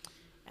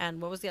 And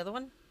what was the other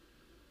one?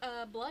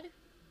 Blood.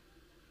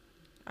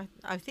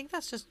 I think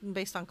that's just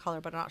based on color,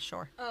 but I'm not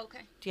sure. Oh,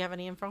 okay. Do you have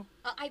any info?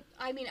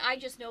 I mean, I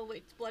just know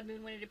it's blood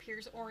moon when it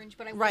appears orange,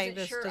 but I Right,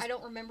 wasn't sure. just- I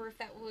don't remember if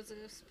that was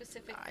a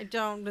specific. I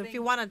don't. If thing.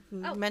 you want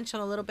to Oh. mention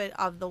a little bit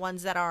of the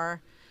ones that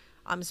are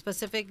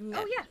specific.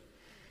 Oh yeah.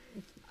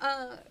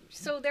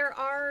 So there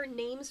are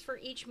names for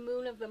each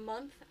moon of the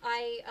month.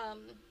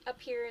 Up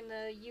here in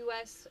the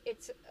U.S.,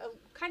 it's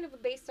kind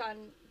of based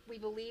on, we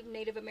believe,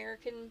 Native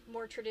American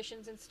more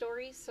traditions and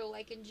stories. So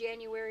like in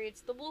January,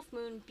 it's the wolf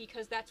moon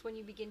because that's when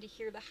you begin to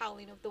hear the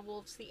howling of the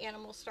wolves. The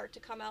animals start to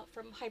come out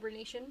from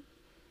hibernation.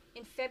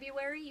 In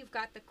February, you've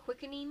got the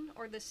quickening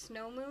or the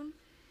snow moon.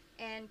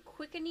 And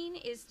quickening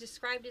is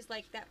described as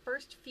like that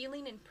first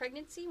feeling in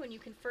pregnancy when you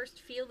can first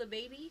feel the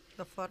baby.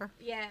 The flutter.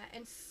 Yeah,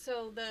 and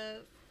so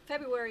the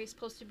February is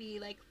supposed to be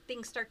like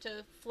things start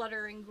to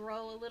flutter and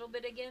grow a little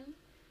bit again.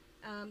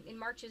 In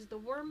March is the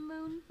worm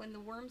moon, when the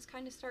worms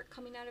kind of start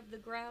coming out of the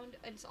ground.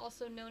 It's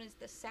also known as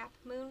the sap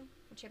moon,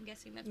 which I'm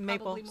guessing that's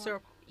Maple probably more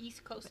syrup.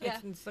 East Coast. Yeah.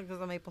 It's because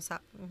of maple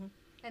sap.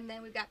 And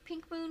then we've got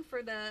pink moon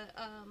for the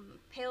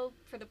pale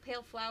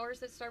flowers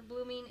that start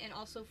blooming, and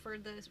also for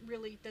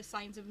the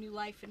signs of new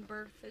life and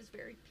birth is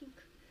very pink.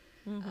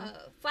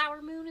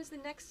 Flower moon is the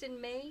next in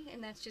May,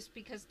 and that's just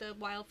because the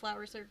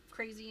wildflowers are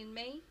crazy in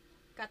May.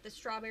 Got the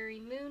strawberry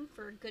moon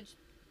for good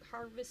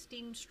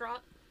harvesting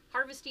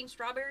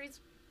strawberries.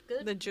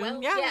 Good. The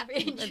June, Well, yeah,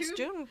 in it's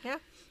June, yeah.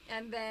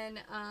 And then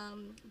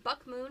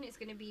buck moon is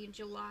going to be in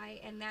July,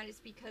 and that is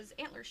because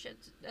antlers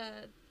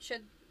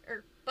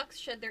bucks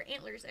shed their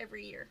antlers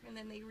every year, and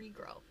then they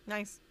regrow.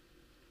 Nice.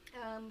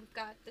 We've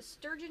got the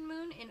sturgeon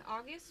moon in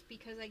August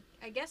because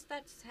I guess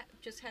that's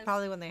just has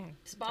Probably when they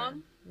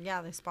spawn.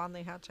 Yeah, they spawn,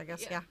 they hatch. I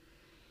guess. Yeah.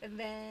 And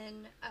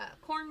then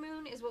corn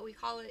moon is what we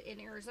call it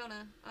in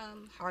Arizona.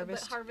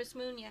 Harvest. Harvest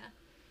moon, yeah.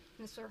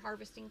 And so we're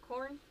harvesting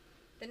corn.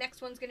 The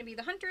next one's going to be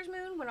the hunter's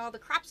moon when all the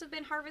crops have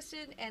been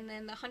harvested, and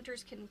then the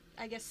hunters can,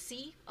 I guess,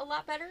 see a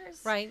lot better.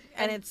 Right,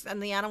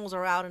 and the animals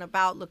are out and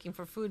about looking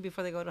for food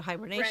before they go to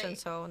hibernation. Right.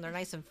 So and they're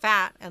nice and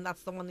fat, and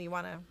that's the one that you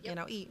want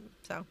to eat.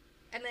 So.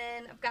 And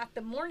then I've got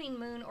the morning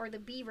moon or the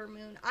beaver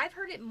moon. I've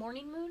heard it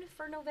morning moon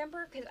for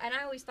November, and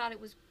I always thought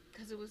it was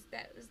because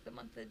that is the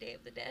month of the Day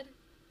of the Dead.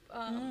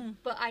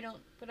 But I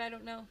don't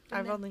know.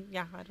 I don't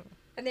know.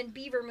 And then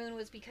beaver moon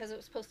was because it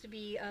was supposed to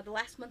be the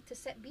last month to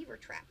set beaver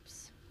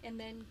traps. And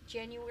then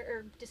January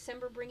or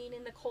December bringing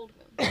in the cold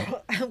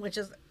moon. Which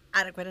is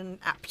adequate and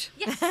apt.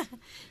 Yes.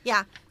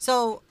 Yeah.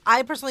 So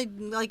I personally,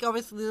 like,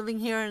 obviously living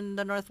here in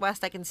the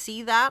Northwest, I can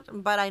see that,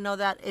 but I know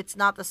that it's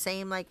not the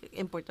same like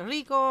in Puerto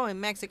Rico, in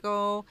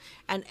Mexico,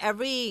 and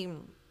every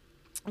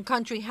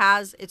country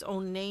has its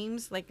own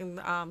names. Like in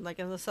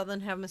the Southern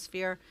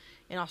Hemisphere,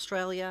 in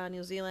Australia,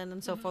 New Zealand,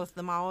 and so forth,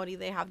 the Maori,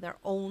 they have their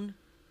own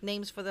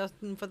names for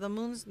the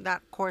moons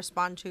that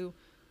correspond to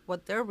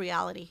what their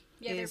reality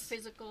Yeah, their is.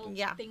 physical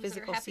things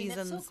physical that are happening.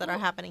 seasons That's so that are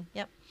cool. happening.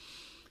 Yep.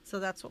 So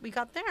that's what we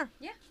got there.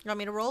 Yeah. You want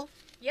me to roll?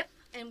 Yep.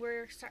 And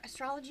we're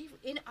astrology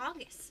in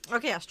August.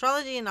 Okay,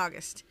 astrology in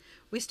August.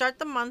 We start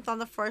the month on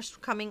the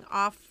 1st, coming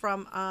off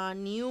from a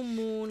new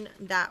moon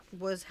that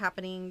was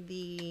happening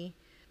the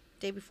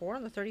day before,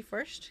 on the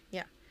 31st.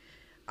 Yeah.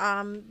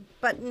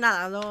 But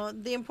no,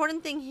 the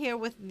important thing here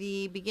with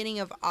the beginning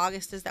of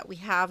August is that we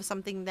have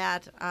something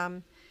that,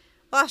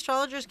 well,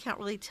 astrologers can't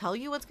really tell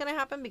you what's going to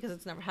happen because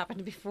it's never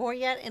happened before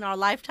yet in our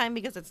lifetime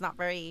because it's not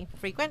very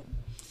frequent.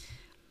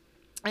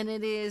 And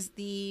it is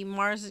the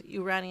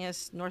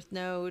Mars-Uranus North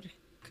Node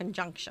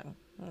conjunction,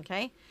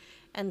 okay?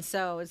 And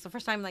so it's the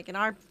first time, like in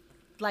our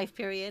life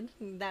period,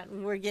 that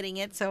we're getting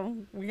it. So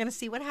we're gonna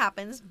see what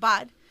happens.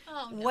 But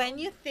Oh, no. when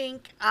you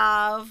think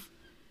of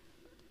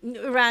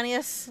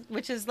Uranus,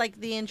 which is like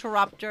the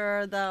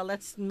interrupter, the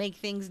let's make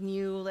things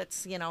new,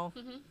 let's,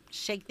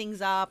 shake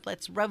things up,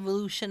 let's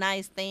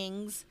revolutionize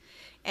things.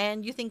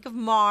 And you think of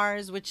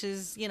Mars, which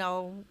is,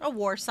 a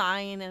war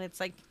sign, and it's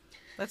like,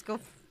 let's go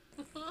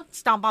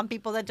stomp on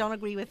people that don't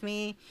agree with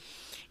me.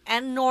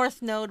 And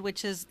North Node,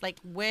 which is like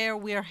where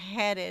we're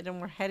headed, and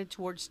we're headed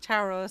towards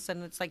Taurus,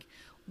 and it's like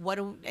what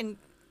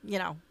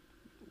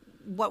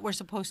what we're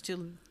supposed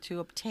to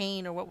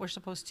obtain, or what we're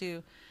supposed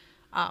to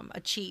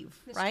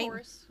achieve, This right?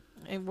 Taurus.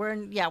 And we're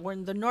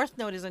in the North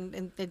Node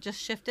and it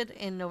just shifted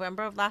in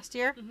November of last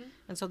year,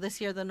 and so this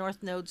year the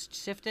North Node's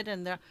shifted,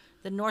 and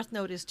the North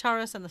Node is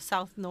Taurus and the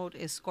South Node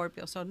is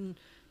Scorpio. So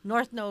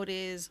North Node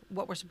is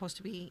what we're supposed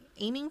to be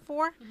aiming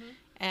for,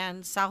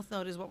 and South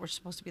Node is what we're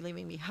supposed to be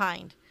leaving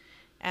behind.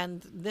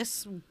 And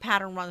this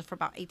pattern runs for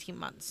about 18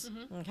 months.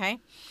 Okay,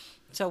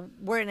 so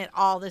we're in it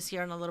all this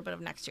year and a little bit of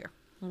next year.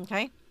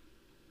 Okay.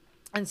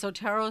 And so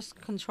Taurus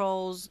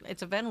controls,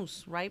 it's a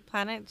Venus, right,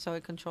 planet. So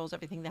it controls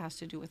everything that has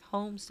to do with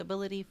home,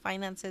 stability,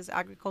 finances,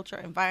 agriculture,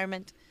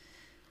 environment,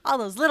 all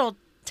those little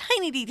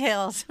tiny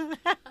details.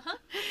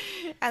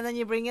 And then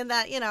you bring in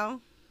that,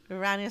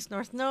 Uranus,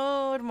 North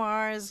Node,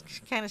 Mars,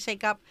 kind of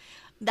shake up.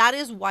 That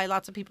is why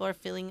lots of people are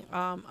feeling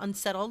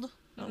unsettled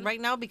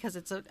right now, because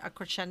it's a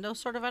crescendo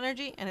sort of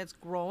energy, and it's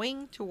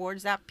growing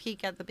towards that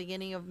peak at the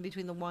beginning of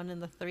between the 1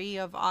 and the 3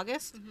 of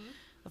August,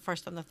 the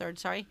 1st and the 3rd,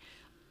 sorry.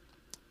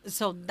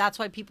 So that's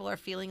why people are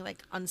feeling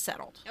like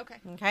unsettled.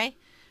 Okay.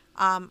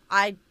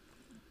 I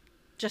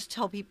just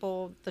tell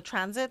people the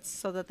transits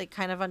so that they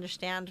kind of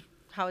understand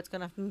how it's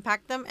going to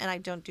impact them. And I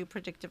don't do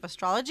predictive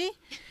astrology.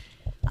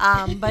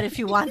 But if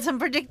you want some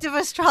predictive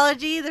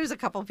astrology, there's a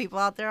couple people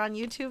out there on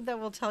YouTube that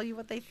will tell you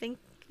what they think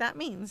that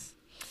means.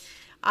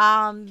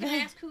 Can I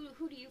ask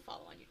who do you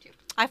follow on YouTube?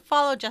 I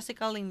follow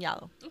Jessica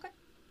Lignalo. Okay.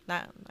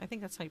 I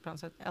think that's how you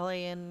pronounce it.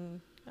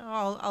 LAN.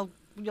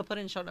 You'll put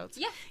it in show notes.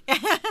 Yeah.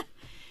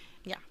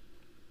 Yeah.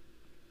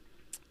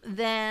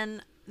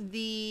 Then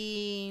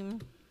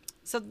then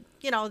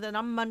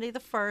on Monday the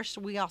 1st,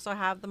 we also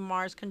have the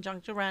Mars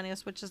conjunct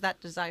Uranus, which is that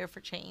desire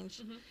for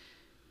change.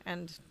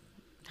 And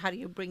how do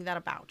you bring that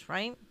about,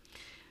 right?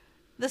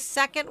 The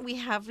 2nd, we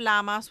have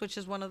Lammas, which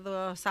is one of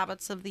the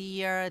Sabbats of the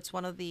year. It's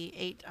one of the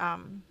 8,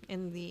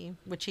 in the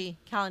Witchy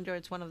calendar,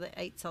 it's one of the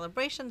 8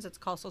 celebrations. It's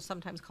also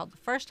sometimes called the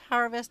first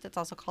harvest. It's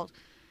also called,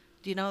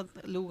 do you know,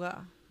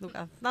 Luga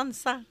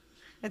Danza?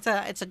 It's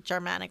a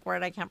Germanic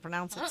word. I can't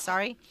pronounce it.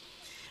 Sorry.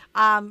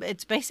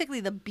 It's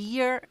basically the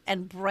beer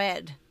and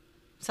bread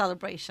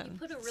celebration.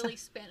 You put a really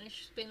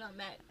Spanish spin on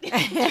that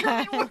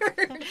German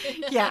word.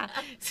 Yeah.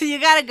 So you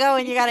got to go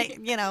and you got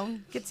to,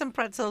 get some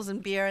pretzels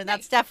and beer. And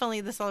that's definitely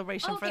the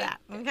celebration for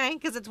that. Okay.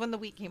 Because it's when the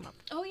wheat came up.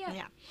 Oh, yeah.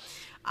 Yeah.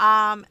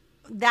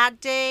 That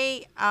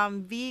day,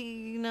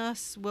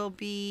 Venus will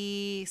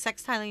be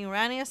sextiling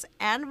Uranus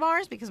and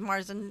Mars, because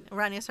Mars and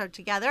Uranus are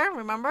together.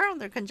 Remember,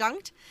 they're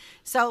conjunct.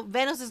 So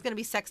Venus is going to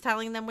be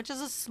sextiling them, which is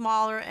a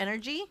smaller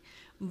energy.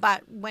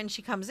 But when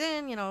she comes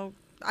in,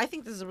 I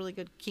think this is a really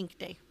good kink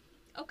day.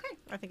 Okay.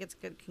 I think it's a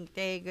good kink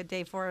day, good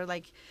day for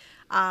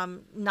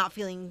not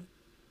feeling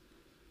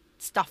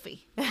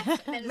stuffy.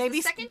 And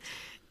Maybe the 2nd?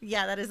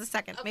 Yeah, that is the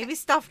 2nd. Okay. Maybe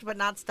stuffed, but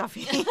not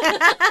stuffy.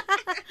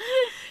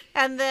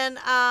 And then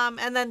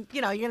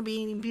you're gonna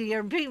be eating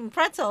beer and eating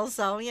pretzels,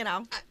 so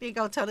it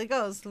totally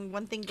goes.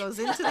 One thing goes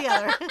into the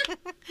other.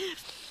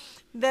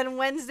 Then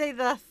Wednesday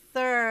the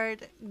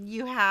 3rd,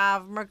 you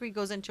have Mercury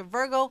goes into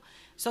Virgo.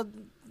 So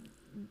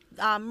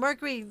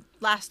Mercury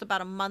lasts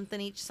about a month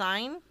in each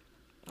sign,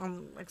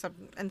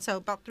 and so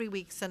about 3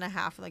 weeks and a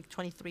half, like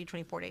 23,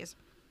 24 days.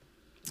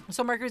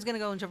 So Mercury's going to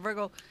go into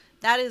Virgo.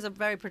 That is a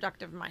very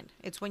productive mind.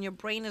 It's when your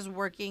brain is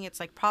working. It's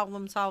like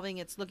problem solving.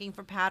 It's looking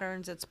for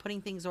patterns. It's putting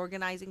things,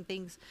 organizing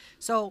things.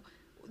 So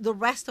the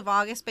rest of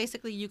August,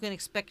 basically, you can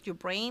expect your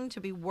brain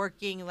to be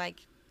working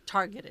like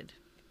targeted.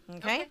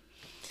 Okay?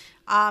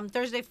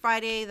 Thursday,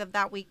 Friday of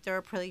that week,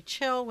 they're pretty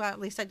chill. Well, at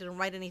least I didn't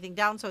write anything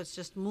down, so it's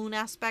just moon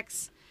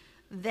aspects.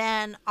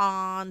 Then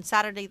on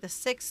Saturday the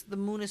 6th, the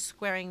moon is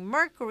squaring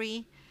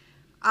Mercury.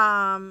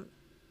 Can't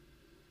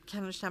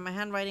understand my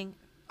handwriting.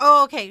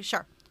 Oh, okay,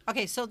 sure.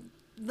 Okay, so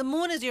the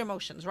moon is your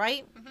emotions,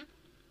 right?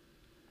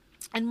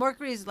 And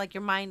Mercury is like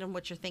your mind and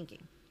what you're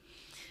thinking.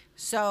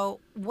 So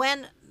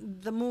when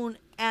the moon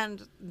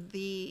and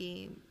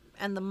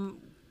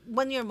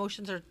when your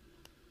emotions are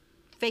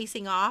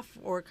facing off,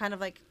 or kind of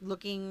like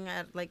looking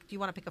at like, do you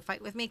want to pick a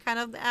fight with me kind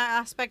of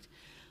aspect,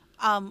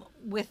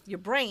 with your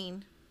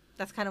brain,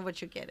 that's kind of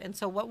what you get. And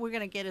so what we're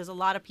going to get is a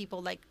lot of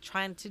people like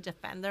trying to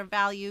defend their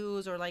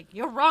values, or like,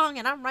 you're wrong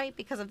and I'm right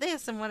because of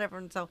this and whatever.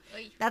 And so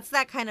that's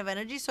that kind of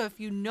energy. So if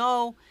you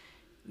know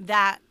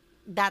that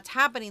that's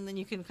happening, then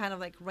you can kind of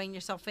like rein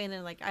yourself in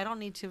and like, I don't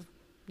need to,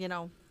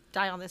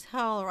 die on this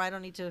hill, or I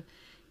don't need to,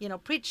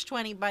 preach to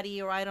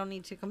anybody, or I don't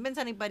need to convince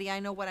anybody. I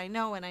know what I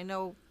know, and I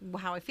know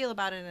how I feel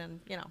about it. And,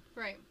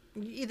 Right.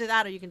 Either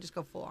that or you can just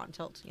go full on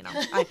tilt,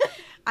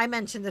 I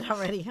mentioned it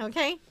already,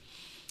 okay?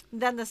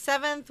 Then the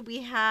 7th,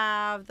 we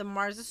have the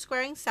Mars is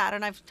squaring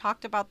Saturn. I've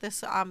talked about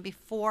this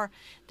before.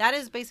 That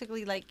is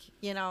basically like,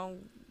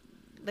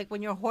 like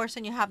when you're a horse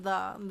and you have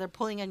they're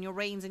pulling on your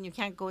reins and you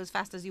can't go as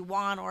fast as you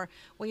want, or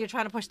when you're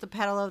trying to push the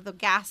pedal of the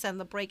gas and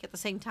the brake at the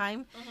same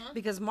time,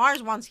 because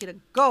Mars wants you to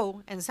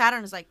go and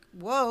Saturn is like,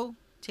 whoa,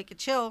 take a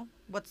chill.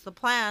 What's the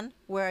plan?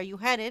 Where are you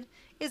headed?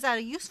 Is that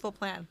a useful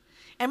plan?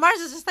 And Mars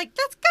is just like,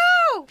 let's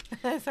go.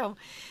 So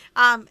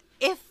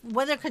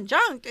when they're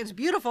conjunct, it's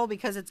beautiful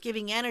because it's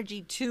giving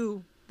energy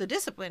to the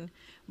discipline,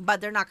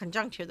 but they're not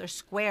conjunct here. They're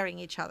squaring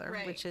each other,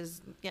 right. Which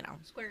is,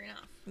 squaring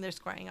off. They're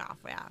squaring off.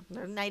 Yeah.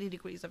 They're 90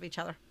 degrees of each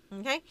other.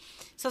 Okay.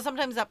 So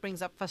sometimes that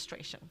brings up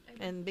frustration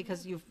and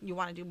because you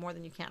want to do more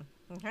than you can.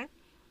 Okay.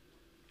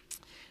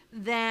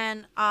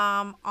 Then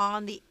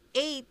on the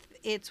 8th,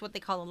 it's what they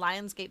call a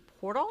Lionsgate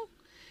portal.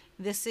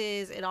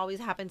 It always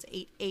happens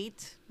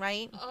 8/8,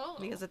 right? Oh.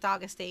 Because it's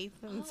August 8th.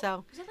 And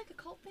so. Is that like a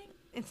cult thing?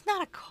 It's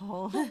not a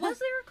cult. Well, was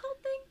there a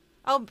cult thing?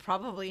 Oh,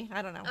 probably.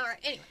 I don't know. All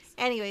right.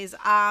 Anyways,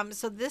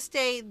 so this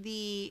day,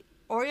 the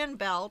Orion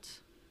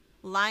Belt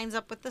lines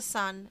up with the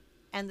sun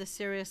and the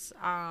Sirius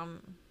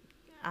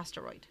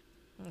asteroid.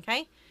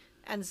 Okay?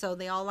 And so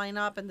they all line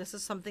up, and this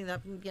is something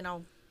that,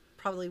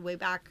 probably way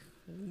back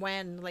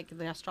when, like,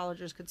 the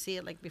astrologers could see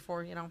it, like,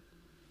 before,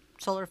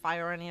 solar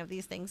fire or any of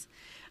these things.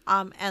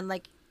 And,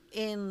 like,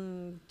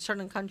 in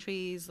certain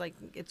countries, like,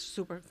 it's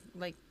super,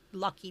 like,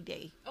 lucky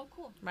day. Oh,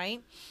 cool.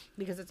 Right?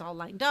 Because it's all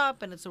lined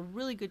up, and it's a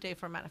really good day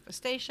for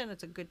manifestation.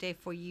 It's a good day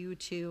for you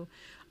to,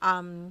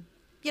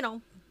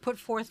 put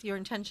forth your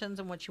intentions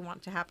and what you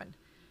want to happen.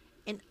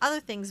 In other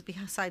things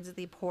besides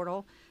the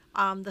portal,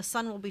 the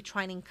sun will be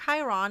trining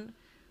Chiron,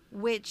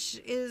 which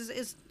is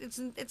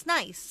it's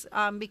nice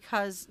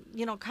because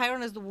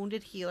Chiron is the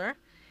wounded healer,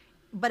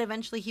 but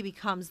eventually he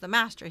becomes the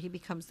master. He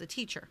becomes the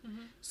teacher.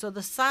 Mm-hmm. So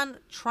the sun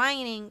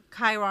trining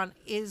Chiron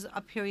is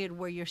a period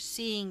where you're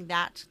seeing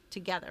that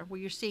together, where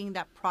you're seeing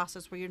that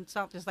process, where you're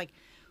not just like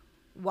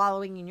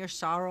wallowing in your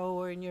sorrow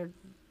or in your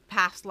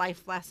past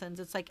life lessons.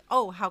 It's like,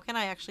 oh, how can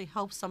I actually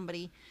help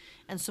somebody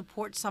and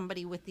support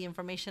somebody with the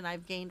information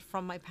I've gained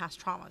from my past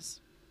traumas?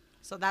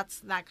 So that's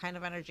that kind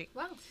of energy.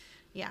 Wow.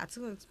 Yeah, it's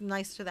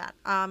nice to that.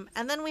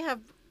 And then we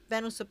have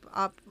Venus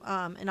up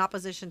in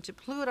opposition to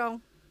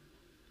Pluto,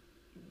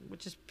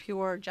 which is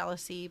pure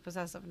jealousy,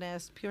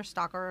 possessiveness, pure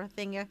stalker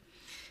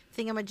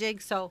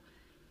thingamajig. So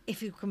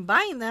if you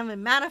combine them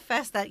and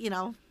manifest that,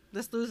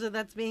 this loser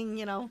that's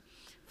being,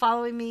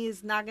 following me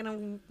is not going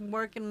to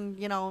work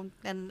and,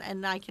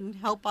 and I can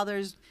help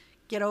others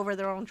get over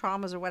their own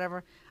traumas or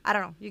whatever. I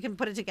don't know. You can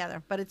put it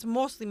together, but it's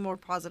mostly more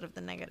positive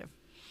than negative.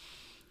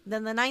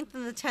 Then the 9th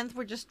and the 10th,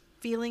 we're just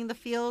feeling the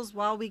feels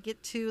while we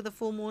get to the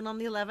full moon on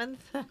the 11th.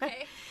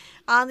 Okay.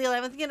 On the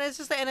 11th, it's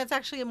just, and it's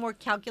actually a more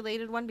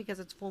calculated one because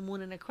it's full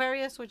moon in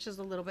Aquarius, which is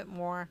a little bit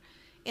more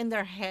in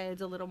their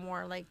heads, a little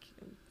more like,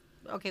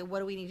 okay, what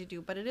do we need to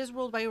do? But it is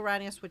ruled by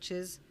Uranus, which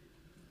is,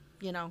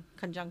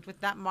 conjunct with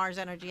that Mars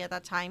energy at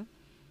that time.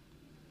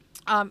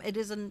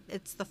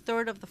 It's the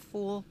third of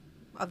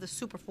the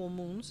super full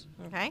moons.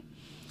 Okay.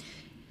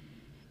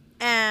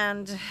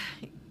 And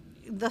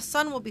the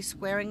sun will be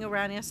squaring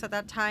Uranus at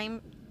that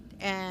time,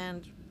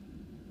 and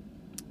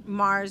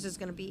Mars is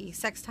going to be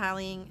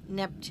sextiling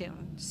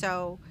Neptune.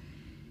 So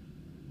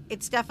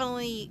it's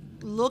definitely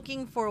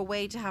looking for a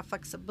way to have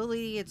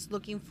flexibility. It's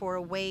looking for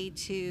a way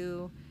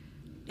to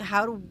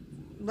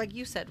like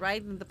you said,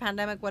 right? The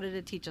pandemic, what did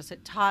it teach us?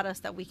 It taught us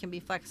that we can be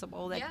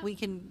flexible, that we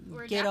can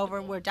we're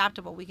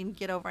adaptable. We can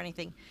get over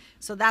anything.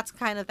 So that's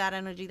kind of that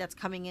energy that's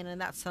coming in, and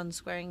that sun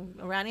squaring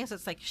Uranus.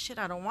 It's like, shit,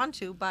 I don't want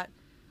to, but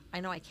I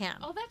know I can.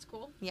 Oh, that's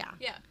cool. Yeah.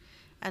 Yeah.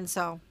 And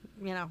so,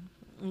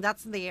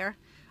 that's there.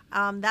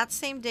 That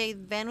same day,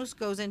 Venus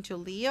goes into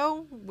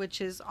Leo,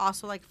 which is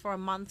also like for a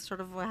month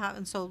sort of what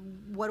happens. So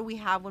what do we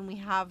have when we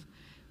have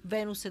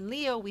Venus in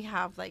Leo? We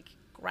have like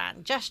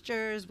grand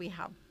gestures. We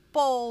have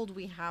bold.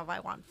 We have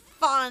I want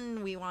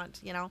fun. We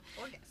want, Orgasms.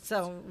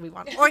 So we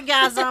want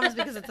orgasms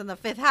because it's in the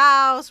 5th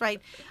house, right?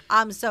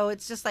 So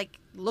it's just like,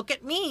 look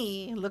at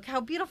me. Look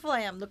how beautiful I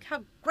am. Look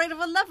how great of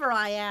a lover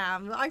I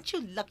am. Aren't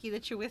you lucky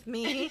that you're with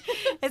me?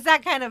 It's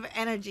that kind of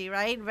energy,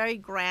 right? Very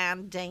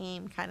grand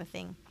dame kind of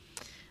thing.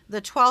 The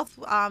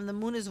 12th, the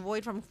moon is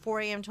void from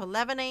 4 a.m. to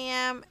 11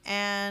 a.m.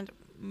 and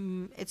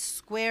it's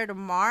square to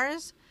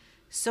Mars.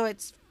 So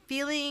it's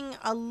feeling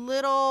a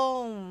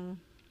little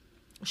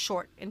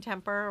short in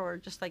temper, or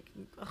just like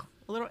a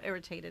little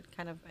irritated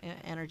kind of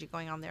energy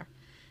going on there.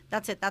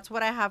 That's it. That's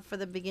what I have for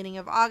the beginning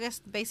of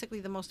August. Basically,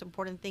 the most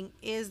important thing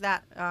is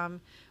that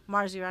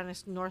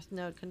Mars-Uranus North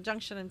Node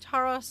conjunction in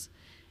Taurus,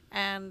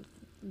 and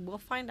we'll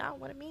find out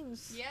what it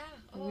means. Yeah.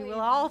 We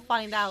will all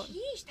find out.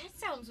 Sheesh, that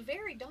sounds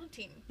very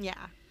daunting. Yeah.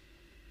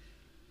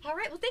 All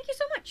right. Well, thank you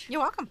so much.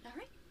 You're welcome. All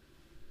right.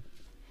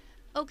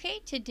 Okay,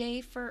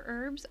 today for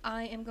herbs,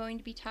 I am going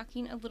to be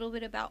talking a little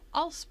bit about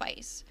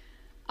allspice.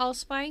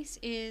 Allspice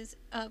is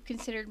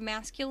considered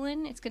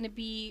masculine. It's going to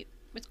be,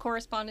 its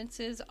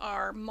correspondences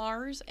are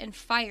Mars and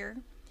fire.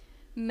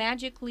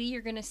 Magically,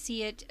 you're going to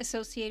see it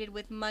associated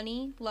with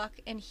money, luck,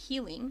 and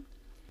healing.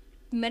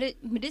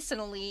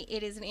 Medicinally,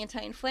 it is an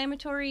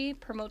anti-inflammatory,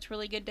 promotes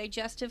really good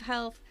digestive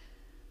health.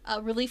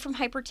 Relief from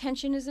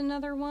hypertension is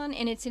another one,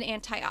 and it's an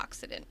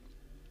antioxidant.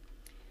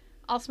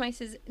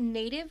 Allspice is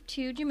native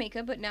to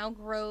Jamaica, but now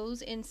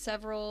grows in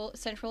several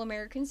Central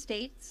American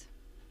states.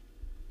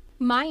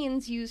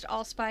 Mayans used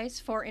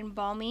allspice for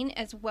embalming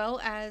as well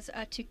as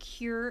to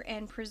cure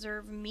and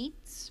preserve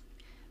meats.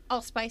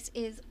 Allspice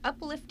is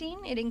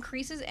uplifting. It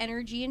increases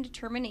energy and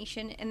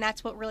determination, and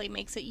that's what really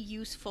makes it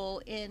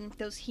useful in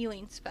those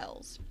healing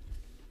spells.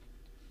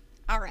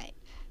 All right,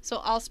 so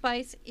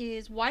allspice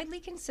is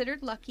widely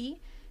considered lucky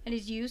and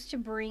is used to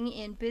bring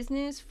in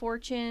business,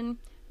 fortune,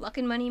 luck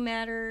and money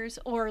matters,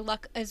 or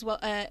luck as well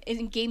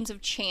in games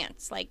of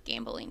chance, like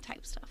gambling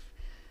type stuff.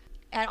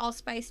 Add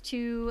allspice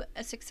to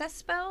a success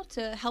spell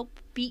to help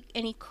beat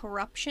any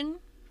corruption.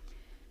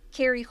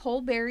 Carry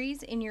whole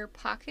berries in your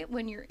pocket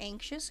when you're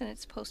anxious, and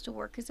it's supposed to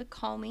work as a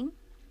calming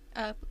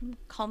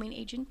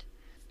agent.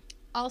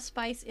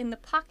 Allspice in the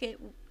pocket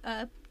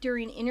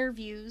during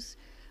interviews,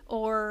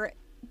 or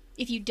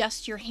if you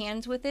dust your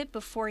hands with it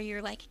before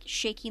you're like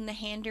shaking the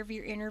hand of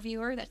your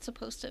interviewer, that's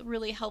supposed to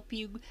really help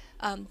you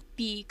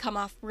come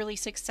off really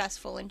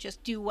successful and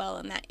just do well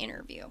in that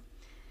interview.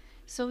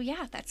 So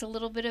yeah, that's a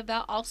little bit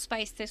about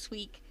allspice this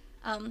week.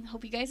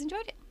 Hope you guys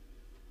enjoyed it.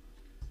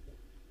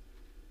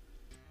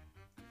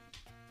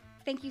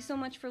 Thank you so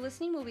much for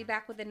listening. We'll be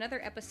back with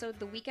another episode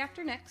the week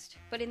after next.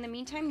 But in the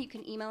meantime, you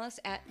can email us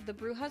at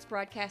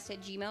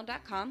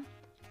thebrujasbroadcast@gmail.com.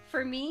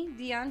 For me,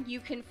 Dion, you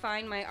can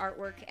find my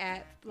artwork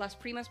at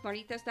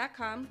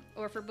lasprimasmaritas.com,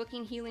 or for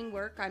booking healing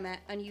work, I'm at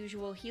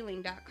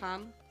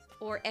unusualhealing.com,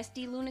 or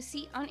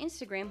SDLunacy on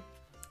Instagram.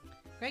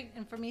 Great.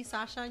 And for me,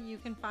 Sasha, you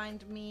can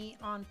find me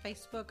on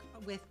Facebook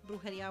with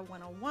Brujeria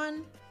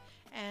 101.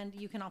 And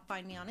you can all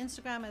find me on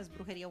Instagram as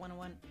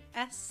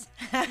Brujeria101S,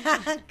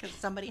 because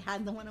somebody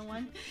had the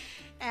 101.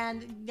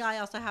 And I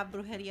also have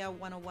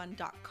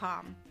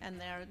Brujeria101.com, and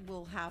there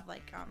we'll have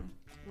like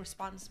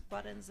response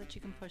buttons that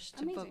you can push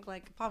to book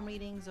like palm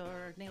readings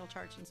or natal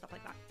charts and stuff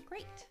like that.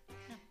 Great.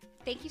 Yeah.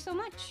 Thank you so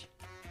much.